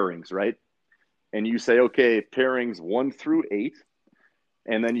pairings, right? And you say, okay, pairings 1 through 8,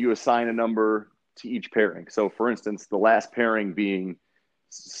 and then you assign a number to each pairing. So, for instance, the last pairing being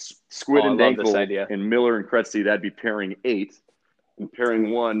Squid and Dankle and Miller and Kretzy, that'd be pairing 8. And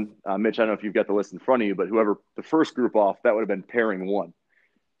pairing 1, Mitch, I don't know if you've got the list in front of you, but whoever the first group off, that would have been pairing 1.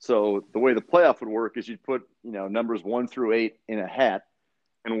 So the way the playoff would work is you'd put, numbers 1 through 8 in a hat,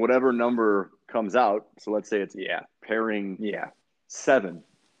 and whatever number comes out, so let's say it's pairing 7.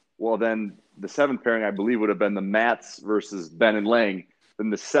 Well, then the 7th pairing, I believe, would have been the Mats versus Ben and Lang. Then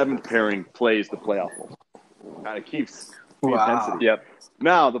the 7th pairing plays the playoff hole. Kind of keeps the intensity. Yep.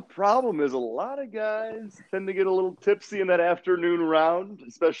 Now, the problem is a lot of guys tend to get a little tipsy in that afternoon round,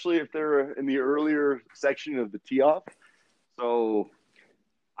 especially if they're in the earlier section of the tee off. So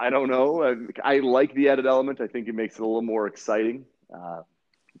I don't know. I like the added element. I think it makes it a little more exciting.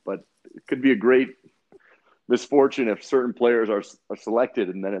 But it could be a great misfortune if certain players are selected,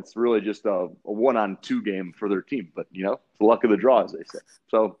 and then it's really just a 1-on-2 game for their team. But, it's the luck of the draw, as they say.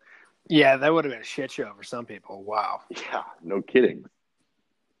 So, yeah, that would have been a shit show for some people. Wow. Yeah, no kidding.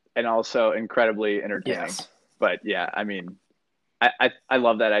 And also incredibly entertaining. Yes. But, yeah, I mean, I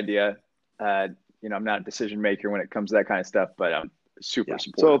love that idea. I'm not a decision maker when it comes to that kind of stuff, but I'm super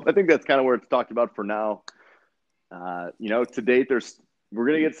supportive. So I think that's kind of where it's talked about for now. To date, we're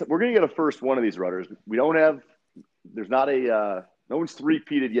gonna get a first one of these Rudders. There's not no one's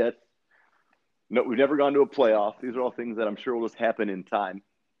three-peated yet. No, we've never gone to a playoff. These are all things that I'm sure will just happen in time.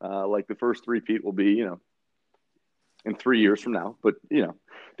 Like the first three-peat will be, in 3 years from now. But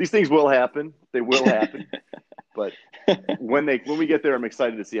these things will happen. They will happen. But when we get there, I'm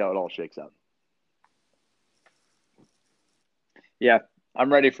excited to see how it all shakes out. Yeah,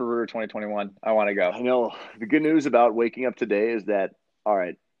 I'm ready for Reuter 2021. I want to go. I know. The good news about waking up today is that, all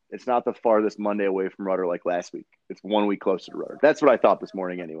right, it's not the farthest Monday away from Rudder like last week. It's 1 week closer to Rudder. That's what I thought this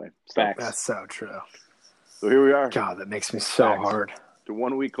morning anyway. That's so true. So here we are. God, that makes me so Facts. hard. To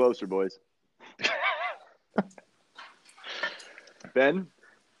 1 week closer, boys. Ben,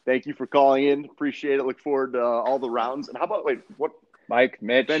 thank you for calling in. Appreciate it. Look forward to all the rounds. And how about what? Mike,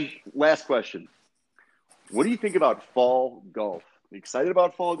 Mitch. Ben, last question. What do you think about fall golf? Are you excited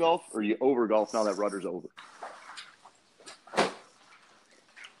about fall golf, or are you over golf now that Rudder's over?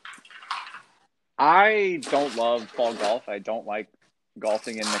 I don't love fall golf. I don't like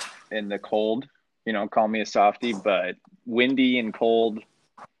golfing in the cold. Call me a softie, but windy and cold,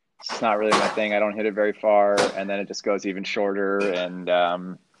 it's not really my thing. I don't hit it very far, and then it just goes even shorter. And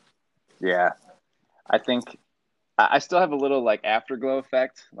I think I still have a little afterglow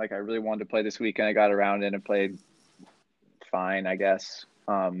effect. Like I really wanted to play this weekend. I got around it and played fine, I guess.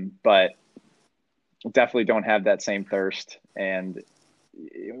 But definitely don't have that same thirst. And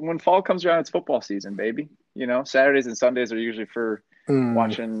when fall comes around, it's football season, baby. Saturdays and Sundays are usually for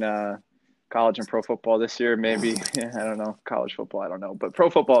watching college and pro football. This year, maybe. I don't know. College football, I don't know. But pro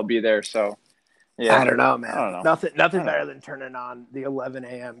football will be there, so yeah. I don't know, man. I don't know. Nothing better than turning on the 11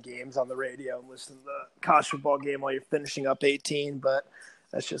 a.m. games on the radio and listening to the college football game while you're finishing up 18, but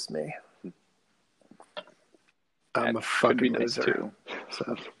that's just me. I'm a fucking loser. Too.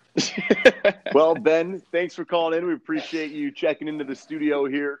 So. Well, Ben, thanks for calling in. We appreciate you checking into the studio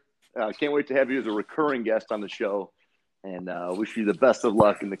here. Can't wait to have you as a recurring guest on the show, and wish you the best of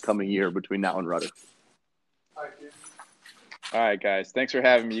luck in the coming year between now and Rudder. All right, guys. Thanks for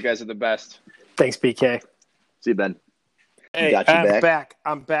having me. You guys are the best. Thanks, BK. See you, Ben. Hey, I'm back.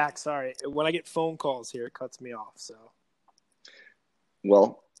 I'm back. Sorry. When I get phone calls here, it cuts me off. So,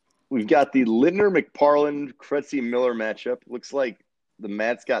 well, we've got the Littner-McParland Kretzy Miller matchup. Looks like the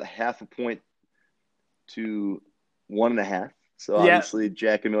Mats got half a point to 1.5. So obviously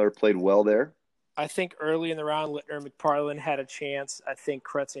Jack and Miller played well there. I think early in the round, Littner-McParland had a chance. I think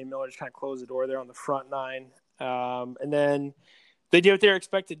Kretzy and Miller just kind of closed the door there on the front nine. And then they did what they were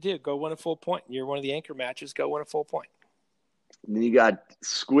expected to do. Go win a full point. You're one of the anchor matches. Go win a full point. And then you got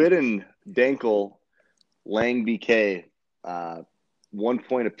Squid and Dankel, Lang BK, 1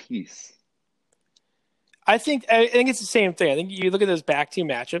 point apiece. I think it's the same thing. I think you look at those back two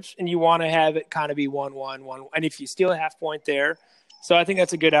matchups, and you want to have it kind of be 1-1. And if you steal a half point there, so I think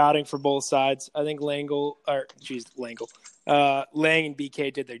that's a good outing for both sides. I think Lang and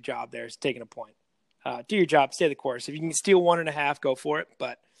BK did their job there, is taking a point. Do your job, stay the course. If you can steal 1.5, go for it.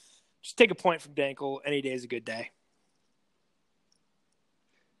 But just take a point from Dankel. Any day is a good day.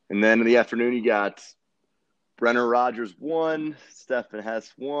 And then in the afternoon, you got Brenner Rogers 1, Stefan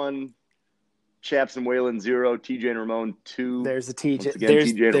Hess 1, Chaps and Whalen 0, TJ and Ramon 2. There's the TJ.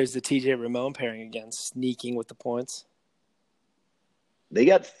 There's the TJ Ramon pairing again, sneaking with the points. They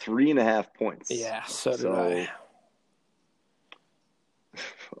got 3.5 points. Yeah, so did I.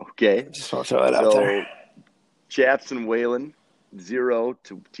 Okay. Just want to throw that out there. Chaps and Whalen 0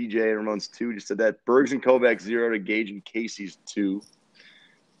 to TJ and Ramon's 2. Just said that. Bergs and Kovac 0 to Gage and Casey's 2.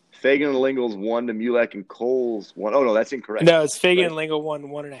 Fagan and Lingle's 1 to Mulek and Cole's 1. Oh, no, that's incorrect. No, it's Fagan and Lingle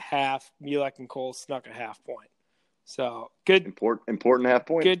 1.5. Mulek and Cole snuck a half point. So good. Important half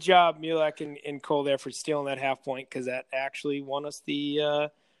point. Good job, Mulek and Cole there for stealing that half point, because that actually won us the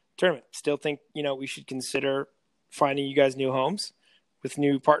tournament. Still think, we should consider finding you guys new homes with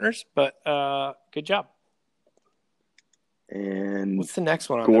new partners, but good job. And what's the next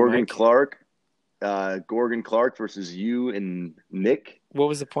one on Gorgon Clark? Gorgon Clark versus you and Nick. What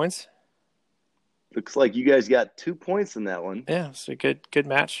was the points? Looks like you guys got 2 points in that one. Yeah, it's a good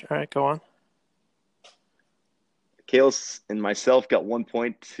match. All right, go on. Kales and myself got 1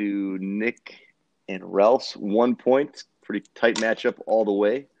 point to Nick and Ralph's 1 point. Pretty tight matchup all the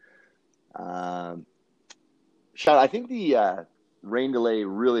way. Sean, I think the rain delay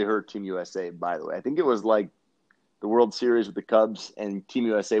really hurt Team USA, by the way. I think it was like the World Series with the Cubs, and Team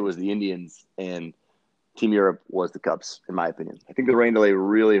USA was the Indians, and Team Europe was the Cubs, in my opinion. I think the rain delay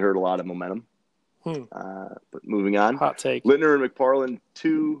really hurt a lot of momentum. But moving on. Hot take. Littner and McParland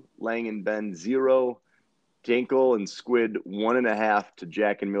 2, Lang and Ben 0, Dankel and Squid 1.5 to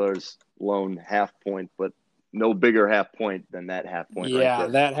Jack and Miller's lone half point, but no bigger half point than that half point. Yeah,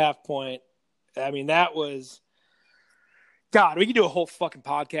 that half point. I mean, that was God. We could do a whole fucking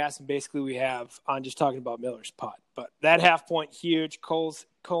podcast, and basically we have on just talking about Miller's putt. But that half point, huge. Cole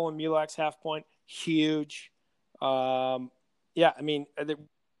and Mulek's half point, huge. Yeah, I mean,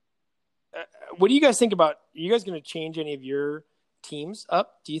 what do you guys think about? Are you guys going to change any of your teams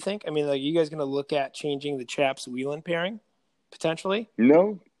up, do you think? I mean, are you guys going to look at changing the Chaps-Whelan pairing potentially?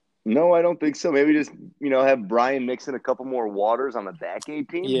 No, I don't think so. Maybe just, have Brian mix in a couple more waters on the back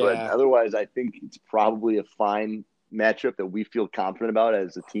 18. Yeah. But otherwise, I think it's probably a fine matchup that we feel confident about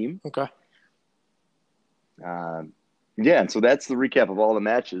as a team. Okay. Yeah, and so that's the recap of all the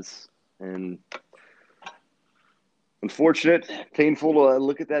matches. And unfortunate, painful to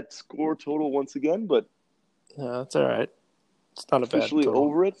look at that score total once again, but No, that's all right. It's not a bad officially total.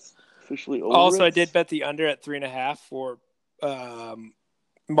 over it. Officially over Also, it. I did bet the under at 3.5 for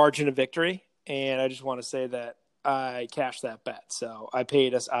margin of victory, and I just want to say that I cashed that bet, so I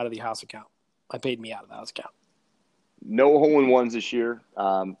paid us out of the house account. I paid me out of the house account. No hole-in-ones this year.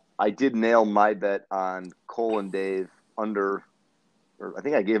 I did nail my bet on Cole and Dave under, or I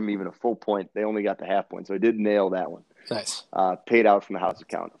think I gave them even a full point. They only got the half point, so I did nail that one. Nice. Paid out from the house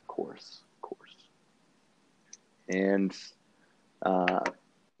account, of course. And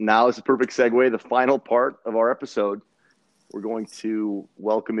now is the perfect segue. The final part of our episode, we're going to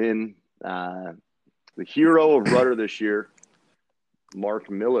welcome in the hero of Rudder this year, Mark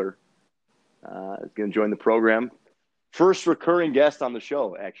Miller, is going to join the program. First recurring guest on the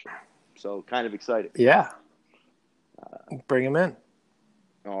show, actually. So kind of excited. Yeah. Bring him in.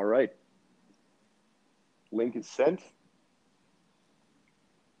 All right. Link is sent.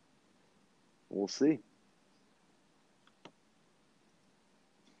 We'll see.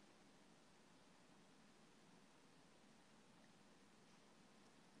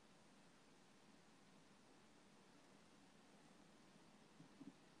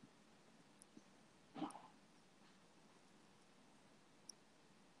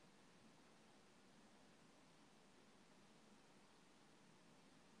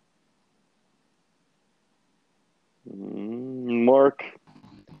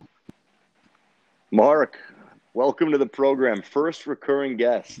 Mark, welcome to the program. First recurring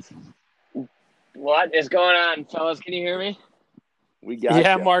guest. What is going on, fellas? Can you hear me? We got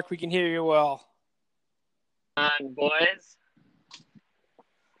Yeah, you. Mark, we can hear you well. On, boys.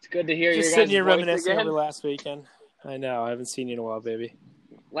 It's good to hear Just your sitting guys' here voice reminiscing again. over last weekend. I know. I haven't seen you in a while, baby.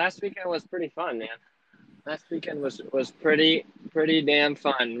 Last weekend was pretty fun, man. Last weekend was pretty damn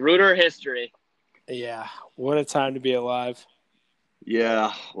fun. Rooter history. Yeah. What a time to be alive.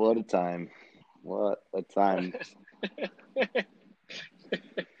 Yeah, what a time. What a time.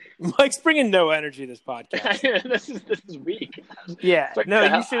 Mike's bringing no energy to this podcast. this is weak. Yeah. Like No, the you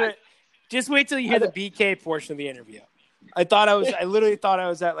hell- should just wait till you hear the BK portion of the interview. I literally thought I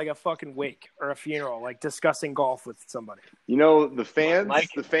was at like a fucking wake or a funeral, like discussing golf with somebody. You know, the fans Mike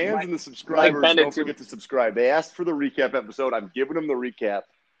and the subscribers, Bennett don't forget to subscribe. They asked for the recap episode. I'm giving them the recap.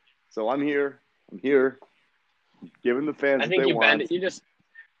 So I'm here. Giving the fans I what think they you want. bend. You just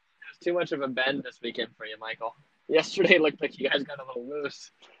there's too much of a bend this weekend for you, Michael. Yesterday looked like you guys got a little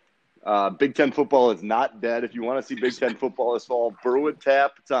loose. Big Ten football is not dead. If you want to see Big Ten football this fall, Berwick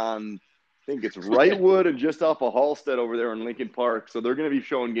Tap. It's on, I think it's Wrightwood and just off of Halstead over there in Lincoln Park. So they're going to be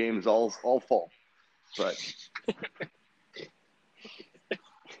showing games all fall. But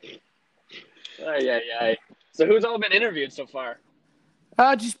Ay. So who's all been interviewed so far?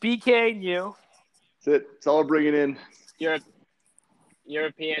 Just BK and you. that's it. It's all we're bringing in.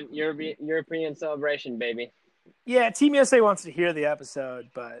 European celebration, baby. Yeah, Team USA wants to hear the episode,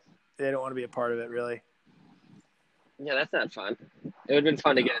 but they don't want to be a part of it, really. Yeah, that's not fun. It would have been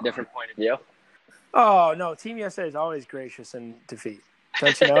fun to get a different point of view. Oh, no. Team USA is always gracious in defeat.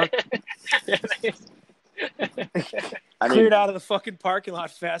 Don't you know? Cleared out of the fucking parking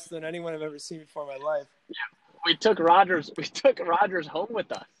lot faster than anyone I've ever seen before in my life. we took Rogers home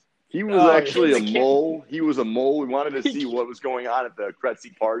with us. He was he was a a kid. mole. He was a mole. We wanted to see what was going on at the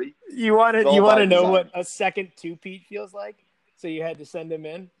Kretzy party. You want It's all to by know design. what a second two-peat feels like? So you had to send him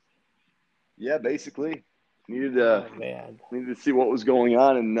in? Yeah, basically. Needed Oh, man. to see what was going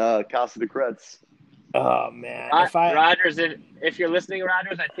on in Casa de Kretz. Oh, man. Rogers, if you're listening,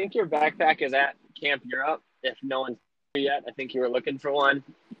 Rogers, I think your backpack is at Camp Europe. If no one's here yet, I think you were looking for one.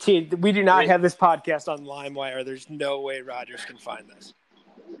 We do not have this podcast on LimeWire. There's no way Rogers can find this.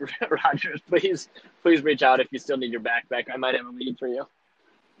 Rogers, please reach out if you still need your backpack. I might have a lead for you.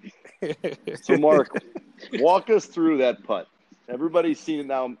 So, Mark, walk us through that putt. Everybody's seen it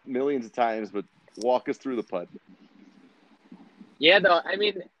now millions of times, but walk us through the putt. Yeah,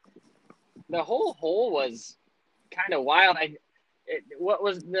 the whole hole was kind of wild. What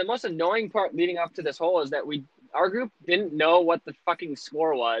was the most annoying part leading up to this hole is that our group didn't know what the fucking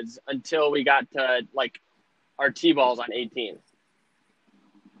score was until we got to like our T-balls on 18.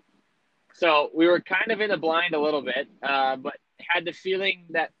 So we were kind of in the blind a little bit, but had the feeling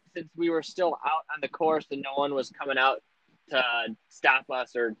that since we were still out on the course and no one was coming out to stop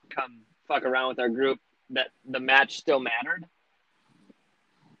us or come fuck around with our group, that the match still mattered.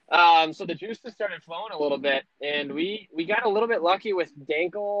 So the juices started flowing a little bit, and we got a little bit lucky with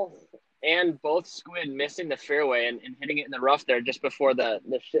Dankel and both Squid missing the fairway and hitting it in the rough there just before the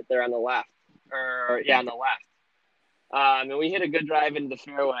shit there on the left. on the left. And we hit a good drive into the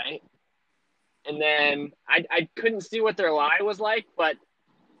fairway. And then I couldn't see what their lie was like, but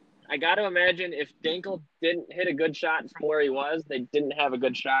I got to imagine if Dankel didn't hit a good shot from where he was, they didn't have a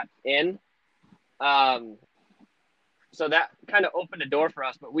good shot in. So that kind of opened a door for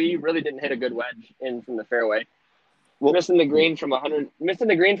us, but we really didn't hit a good wedge in from the fairway. Well, missing the green from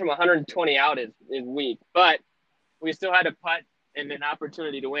 120 out is weak, but we still had a putt and an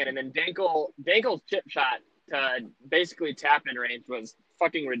opportunity to win. And then Dankel's chip shot to basically tap in range was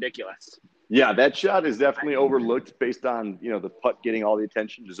fucking ridiculous. Yeah, that shot is definitely overlooked based on, the putt getting all the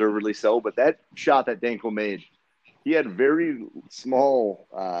attention, deservedly so. But that shot that Dankel made, he had very small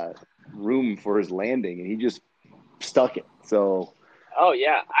room for his landing, and he just stuck it. So, oh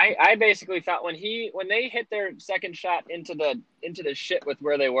yeah, I basically thought when they hit their second shot into the shit with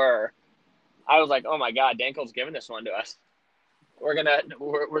where they were, I was like, oh my god, Dankel's giving this one to us. We're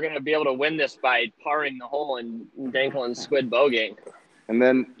gonna be able to win this by parring the hole and Dankel and Squid bogeying. And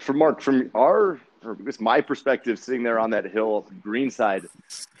then for Mark, from my perspective, sitting there on that hill, green side,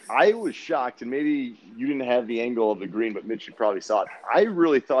 I was shocked, and maybe you didn't have the angle of the green, but Mitch, you probably saw it. I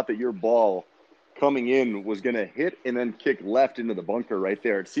really thought that your ball coming in was going to hit and then kick left into the bunker right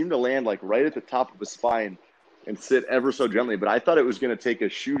there. It seemed to land like right at the top of his spine and sit ever so gently, but I thought it was going to take a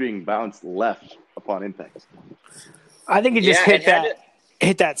shooting bounce left upon impact. I think it just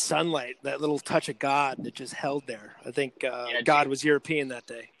hit that sunlight, that little touch of God that just held there. I think God was European that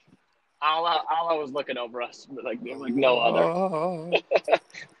day. Allah was looking over us like no other.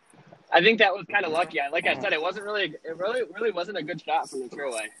 I think that was kind of lucky. Like I said, it really wasn't a good shot from the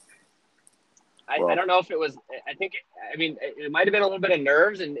fairway. I don't know if it was. It might have been a little bit of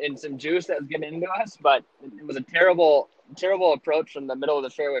nerves and some juice that was getting into us, but it was a terrible approach from the middle of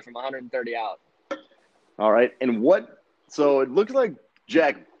the fairway from 130 out. All right, and so it looks like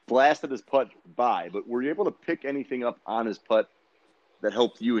Jack blasted his putt by, but were you able to pick anything up on his putt that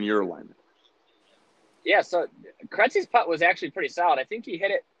helped you in your alignment? Yeah, so Kretzy's putt was actually pretty solid. I think he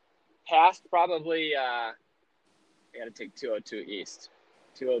hit it past probably I got to take 202 east.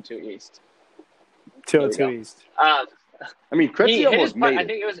 202 east. Kretzy almost made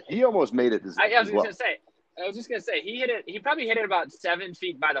it. He almost made it. I was just gonna say he hit it. He probably hit it about 7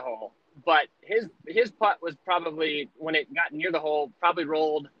 feet by the hole, but his putt was probably, when it got near the hole, probably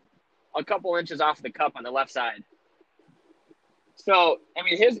rolled a couple inches off the cup on the left side. So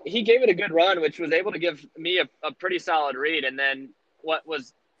he gave it a good run, which was able to give me a pretty solid read. And then what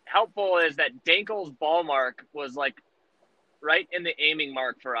was helpful is that Dankel's ball mark was like right in the aiming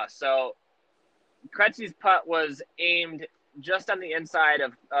mark for us. So Kretzy's putt was aimed just on the inside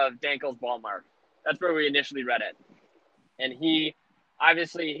of Dankel's ball mark. That's where we initially read it. And he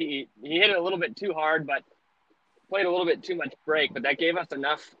hit it a little bit too hard, but played a little bit too much break. But that gave us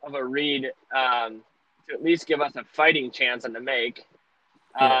enough of a read to at least give us a fighting chance on the make.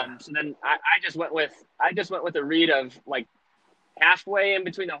 So then I just went with a read of like halfway in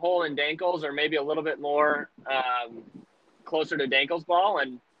between the hole and Dankel's, or maybe a little bit more closer to Dankel's ball,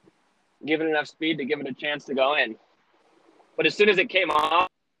 and give it enough speed to give it a chance to go in. But as soon as it came off,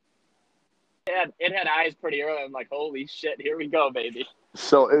 it had eyes pretty early. I'm like, holy shit, here we go, baby.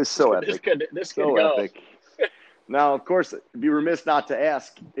 So it was so epic. This could go. Epic. Now, of course, it'd be remiss not to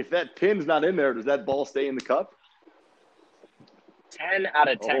ask, if that pin's not in there, does that ball stay in the cup? 10 out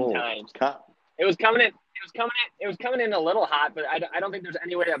of 10 times. It was coming in. It was coming in a little hot, but I don't think there's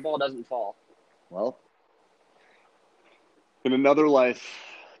any way that ball doesn't fall. Well, in another life,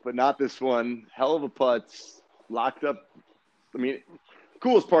 but not this one. Hell of a putts, locked up.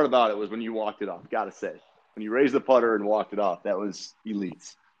 Coolest part about it was when you walked it off. Gotta say, when you raised the putter and walked it off, that was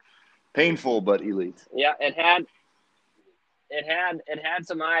elite. Painful, but elite. Yeah, it had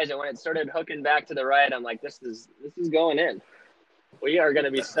some eyes, and when it started hooking back to the right, I'm like, this is going in. We are going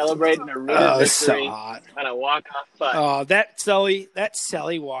to be celebrating a rooted victory on a walk-off putt. Oh, that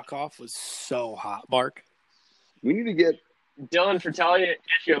Selly walk-off was so hot, Mark. We need to get Dylan Fratelli,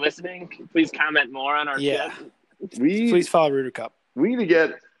 if you're listening, please comment more on our shit. Please follow Rooter Cup. We need to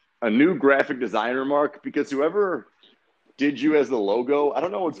get a new graphic designer, Mark, because whoever did you as the logo, I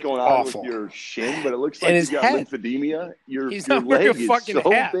don't know what's going on with your shin, but it looks like you got lymphedema. Your leg is so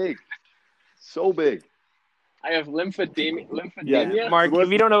big. So big. I have lymphedema. Yeah. Mark, if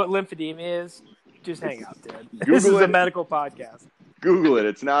you don't know what lymphedema is, just hang out, dude. This is a medical podcast. Google it.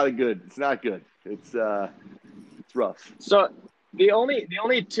 It's not good. It's rough. So the only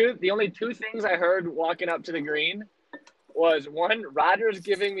two things I heard walking up to the green was, one, Rogers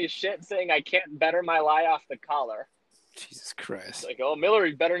giving me shit saying I can't better my lie off the collar. Jesus Christ! Like, oh, Miller,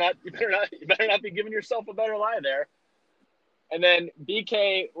 you better not be giving yourself a better lie there. And then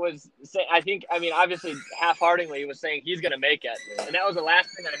BK was saying, obviously half-heartedly, he was saying he's going to make it. And that was the last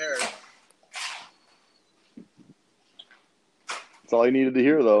thing I heard. That's all you needed to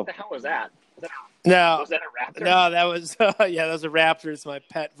hear, though. What the hell was that? No, Was that a raptor? no, that was that was a raptor. It's my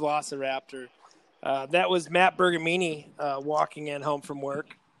pet Velociraptor. That was Matt Bergamini walking in home from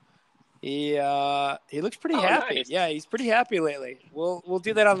work. He looks pretty happy. Nice. Yeah, he's pretty happy lately. We'll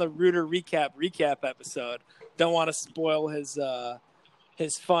do that on the Rooter recap episode. Don't want to spoil his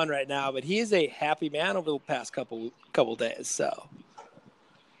fun right now, but he is a happy man over the past couple days. So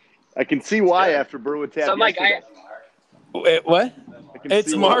I can see why after Berwood tapped. So, Mike, wait, what? I can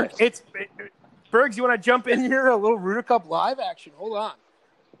It's see Mark. why. It's Bergs. You want to jump in here? A little Rooter Cup live action. Hold on.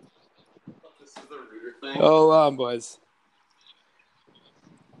 This is the Rooter thing. Hold on, boys.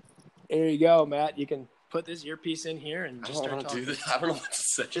 There you go, Matt. You can put this earpiece in here and I just don't start want to talking. do this. I don't know what to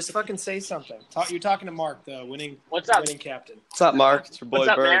say. Just fucking say something. You're talking to Mark, the winning captain. What's up, Mark? It's your boy What's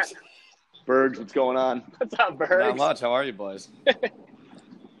up, Bergs. Matt? Bergs, what's going on? What's up, Bergs? Not much. How are you, boys?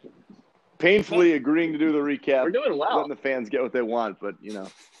 Painfully agreeing to do the recap. We're doing well. Letting the fans get what they want, but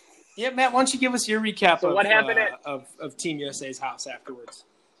Yeah, Matt, why don't you give us your recap So of what happened of Team USA's house afterwards?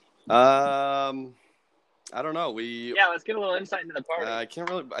 I don't know. Yeah, let's get a little insight into the party. I can't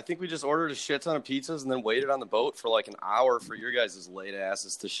really. I think we just ordered a shit ton of pizzas and then waited on the boat for like an hour for your guys' late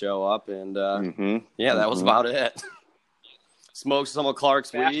asses to show up, and yeah, that was about it. Smoked some of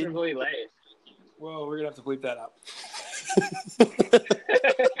Clark's weed. Fashionably late. Whoa, we're gonna have to bleep that out.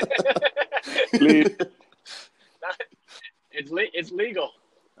 Please. It's legal.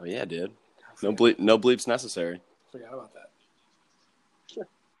 Oh yeah, dude. No bleeps necessary. Forgot about that.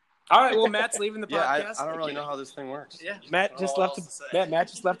 All right, well, Matt's leaving the Yeah, podcast. I don't really know how this thing works. Yeah, Matt just left. Matt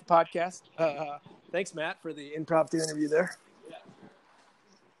just left the podcast. Thanks, Matt, for the impromptu interview there.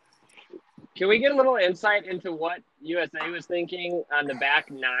 Can we get a little insight into what USA was ting on the back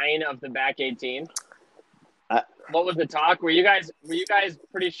 9 of the back 18? What was the talk? Were you guys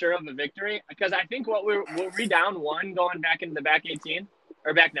pretty sure of a victory? Because I think were we down 1 going back into the back 18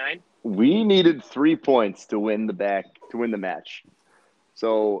 or back 9? We needed 3 points to win the match.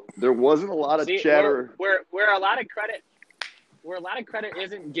 So there wasn't a lot of chatter. Where a lot of credit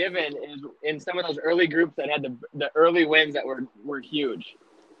isn't given is in some of those early groups that had the early wins that were huge.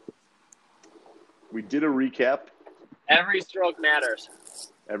 We did a recap. Every stroke matters.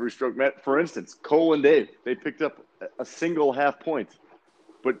 Every stroke met. For instance, Cole and Dave, they picked up a single half point,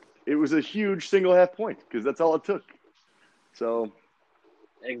 but it was a huge single half point because that's all it took. So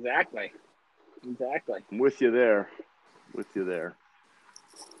Exactly. I'm with you there.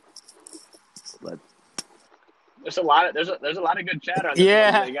 But There's a lot of good chatter on this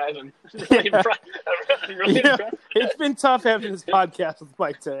Yeah. one, guys. I'm really impressed. It's been tough having this podcast with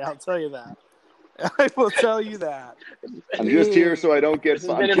Mike today. I'll tell you that. I will tell you that. I'm just here so I don't get This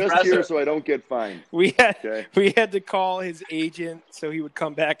has fined. been I'm just here impressive. so I don't get fined. We had Okay. to call his agent so he would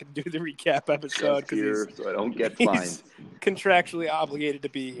come back and do the recap episode Just here because so I don't get he's fined. contractually obligated to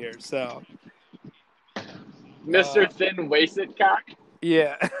be here. So Mr. Thin Wasted Cock.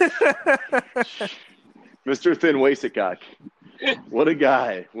 yeah. Mr. Thin Wastecock. What a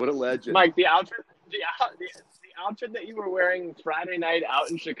guy. What a legend. Mike, the outfit that you were wearing Friday night out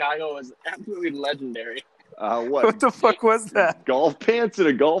in Chicago was absolutely legendary. What? What the fuck was that? Golf pants and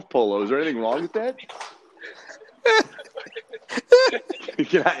a golf polo. Is there anything wrong with that?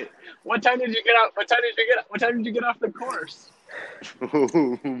 Can I? What time did you get out? What time did you get off the course?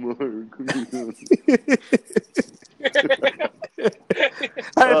 Oh, Mark.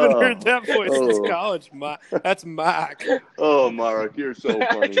 I haven't heard that voice since Oh. college. That's Mark. Oh, Mark, you're so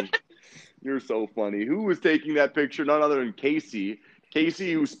funny. You're so funny. Who was taking that picture? None other than Casey.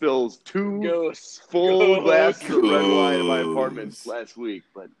 Casey, who spills 2 Goose. full glasses of red Goose. wine in my apartment last week.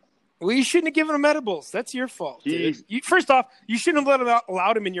 But Well, you shouldn't have given him edibles. That's your fault. Dude. He- First off, you shouldn't have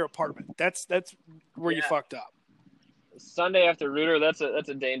allowed him in your apartment. That's where you Yeah. fucked up. Sunday after Rooter, that's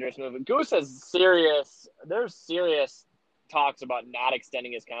a dangerous move. Goose has serious talks about not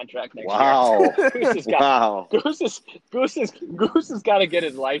extending his contract next wow, year. wow. Goose has got to get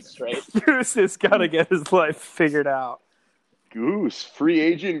his life straight. Goose has got to get his life figured out. Goose, free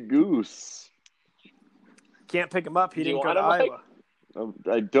agent Goose. Can't pick him up. He Do you didn't go to want him, Iowa.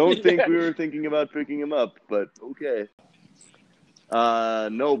 I don't think Yeah. we were thinking about picking him up, but okay.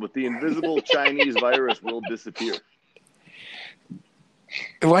 No, but the invisible Chinese virus will disappear.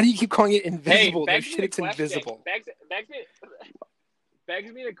 Why do you keep calling it Hey, invisible? No begs shit, me it's the question. invisible.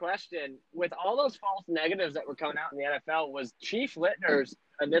 Begs me the question. With all those false negatives that were coming out in the NFL, was Chief Littner's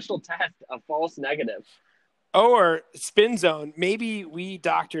initial test a false negative? Or Spin Zone, maybe we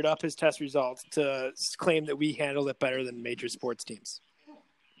doctored up his test results to claim that we handled it better than major sports teams.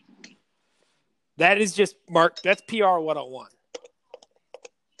 That is just that's PR 101.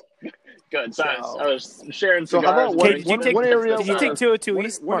 Good. So, I was sharing So cigars. how about Did you take area? Did you take 202 One,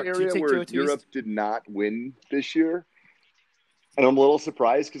 East? one Mark, did you area take where 202 Europe East? did not win this year, and I'm a little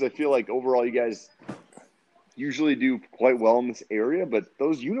surprised because I feel like overall you guys usually do quite well in this area, but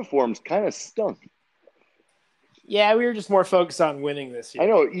those uniforms kind of stunk. Yeah, we were just more focused on winning this year. I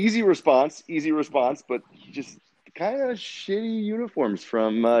know, easy response, but just kind of shitty uniforms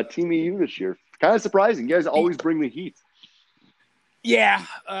from Team EU this year. Kind of surprising. You guys always bring the heat. Yeah,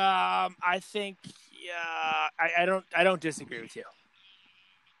 I think. I don't disagree with you.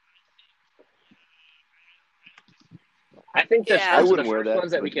 I think the I wouldn't the wear first that.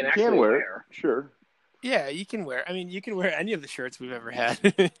 ones that we but can you actually wear wear. it. Sure. Yeah, you can wear. I mean, you can wear any of the shirts we've ever had.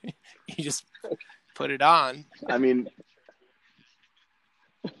 You just put it on. I mean,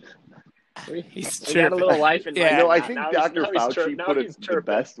 We He's got a little life in Yeah. no, I now. think Now Dr. he's Fauci put it the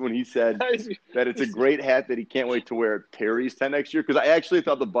best when he said that it's a great hat that he can't wait to wear at Terry's tent next year, because I actually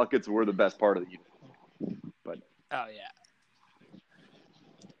thought the buckets were the best part of the uniform. But Oh yeah,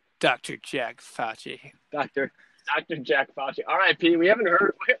 Dr. Jack Fauci. Dr. Jack Fauci. R.I.P. We haven't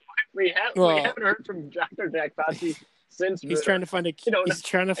heard. We haven't heard from Dr. Jack Fauci since. He's trying to find a. don't He's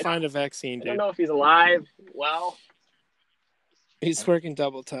trying to find a vaccine, I don't dude. know if he's alive. Well, He's working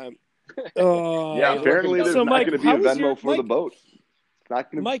double time. Oh, yeah, apparently there's So, not Mike, going to be how a was Venmo your- for the Mike- boat. It's not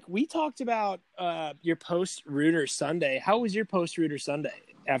going to. Mike, we talked about your post Reuter Sunday. How was your post Reuter Sunday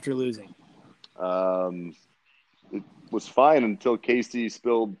after losing? It was fine until Casey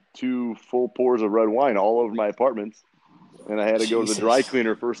spilled 2 full pours of red wine all over my apartment, and I had to go to the Jesus. dry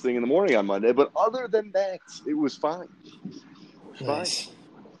cleaner first thing in the morning on Monday. But other than that, it was fine. It was fine.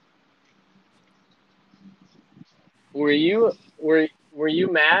 were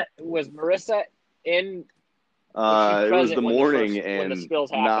you Matt? Was Marissa in? It was present the when morning when the and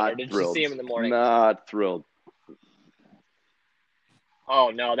spills happened, not or did you thrilled. see him in the morning? Not thrilled. Oh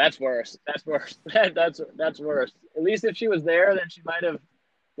no, that's worse. That's worse. That's worse. At least if she was there, then she might have.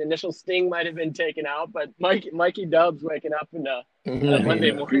 The initial sting might have been taken out, but Mikey Dubs waking up in a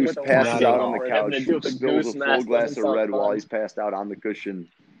Monday morning Goose with a passes out on the hangover and having couch, to do with a spills goose a mess full glass doesn't of sound red fun. while he's passed out on the cushion.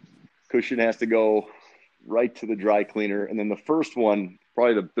 Cushion has to go right to the dry cleaner. And then the first one,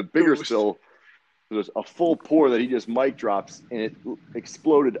 probably the bigger spill, there's a full pour that he just mic drops, and it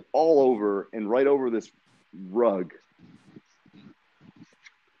exploded all over and right over this rug.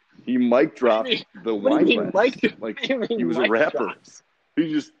 He mic dropped the What wine do you mean, glass. Mike? Like What do you mean he was a mic rapper. drops?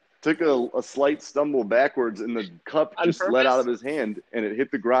 He just took a slight stumble backwards, and the cup On just let purpose? out of his hand, and it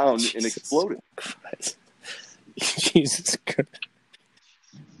hit the ground and Jesus exploded. Christ. Jesus Christ.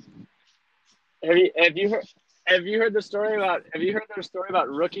 Have you heard the story about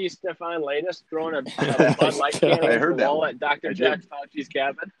rookie Stefan Ladis throwing a Bud Light can I into heard the that wall one. at Dr. I Jack did. Fauci's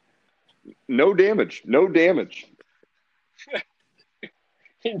cabin? No damage.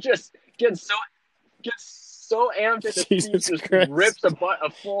 He just gets so amped that he Jesus just Christ. rips a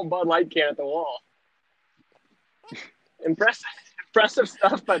full Bud Light can at the wall. Impressive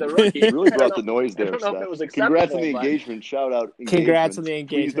stuff by the rookie. You really I brought don't the noise I there, don't know if Steph. it was acceptable. Congrats on the but- engagement. Shout out engagement. Congrats on the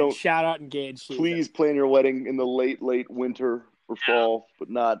engagement. Please Shout out engaged. season. please plan your wedding in the late winter or fall, but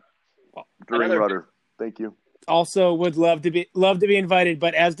not during Another- rudder. Thank you. Also, would love to be invited,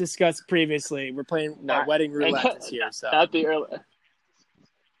 but as discussed previously, we're playing Not- wedding roulette this year. So Not the early.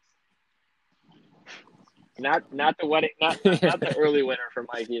 Not the wedding. Not the early winter for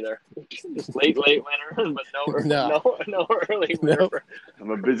Mike either. Just late winter, but no early winter. Nope. For,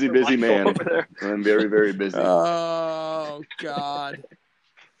 I'm a busy Michael man. over there. I'm very, very busy. Oh God.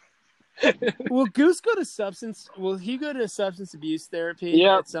 Will Goose go to substance? Will he go to substance abuse therapy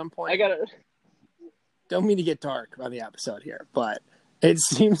Yeah. at some point? I gotta. Don't mean to get dark on the episode here, but it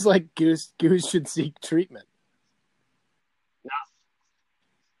seems like Goose should seek treatment.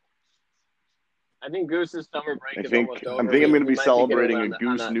 I think Goose's summer break I is think almost over. I'm going to be He might getting celebrating a on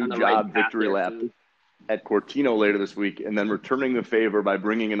Goose the new right job path victory there, lap too. at Cortino later this week, and then returning the favor by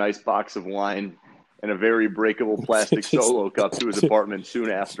bringing a nice box of wine and a very breakable plastic Solo cup to his apartment soon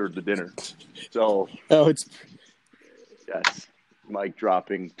after the dinner. So, Oh, it's yes, Mike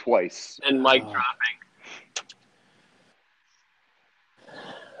dropping twice. And Mike dropping.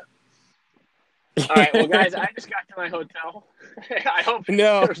 All right, well, guys, I just got to my hotel. I hope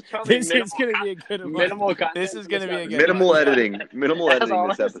no. there's probably This is going to be a good one. minimal content. This is going to be a good Minimal one. editing As this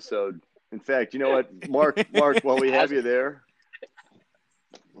always. episode. In fact, you know what, Mark, while we have you there,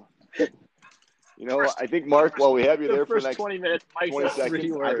 I think Mark, while we have you The there for the first next 20 minutes, Mike 20 said 3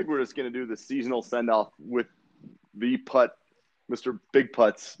 seconds, I words. think we're just going to do the seasonal send off with the putt, Mr. Big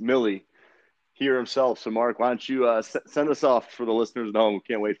Putts, Millie, here himself. So, Mark, why don't you send us off for the listeners at home who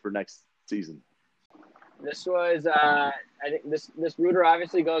can't wait for next season? This was, I think this rooter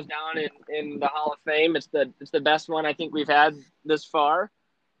obviously goes down in the Hall of Fame. It's the best one I think we've had this far.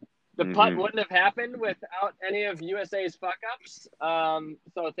 The putt wouldn't have happened without any of USA's fuck ups.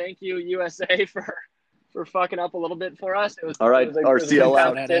 So thank you, USA, for fucking up a little bit for us. It was all right. RCL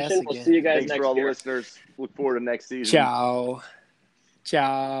out. Competition. We'll see you guys Thanks next for all year. the listeners. Look forward to next season. Ciao.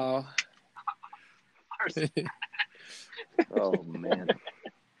 Oh man.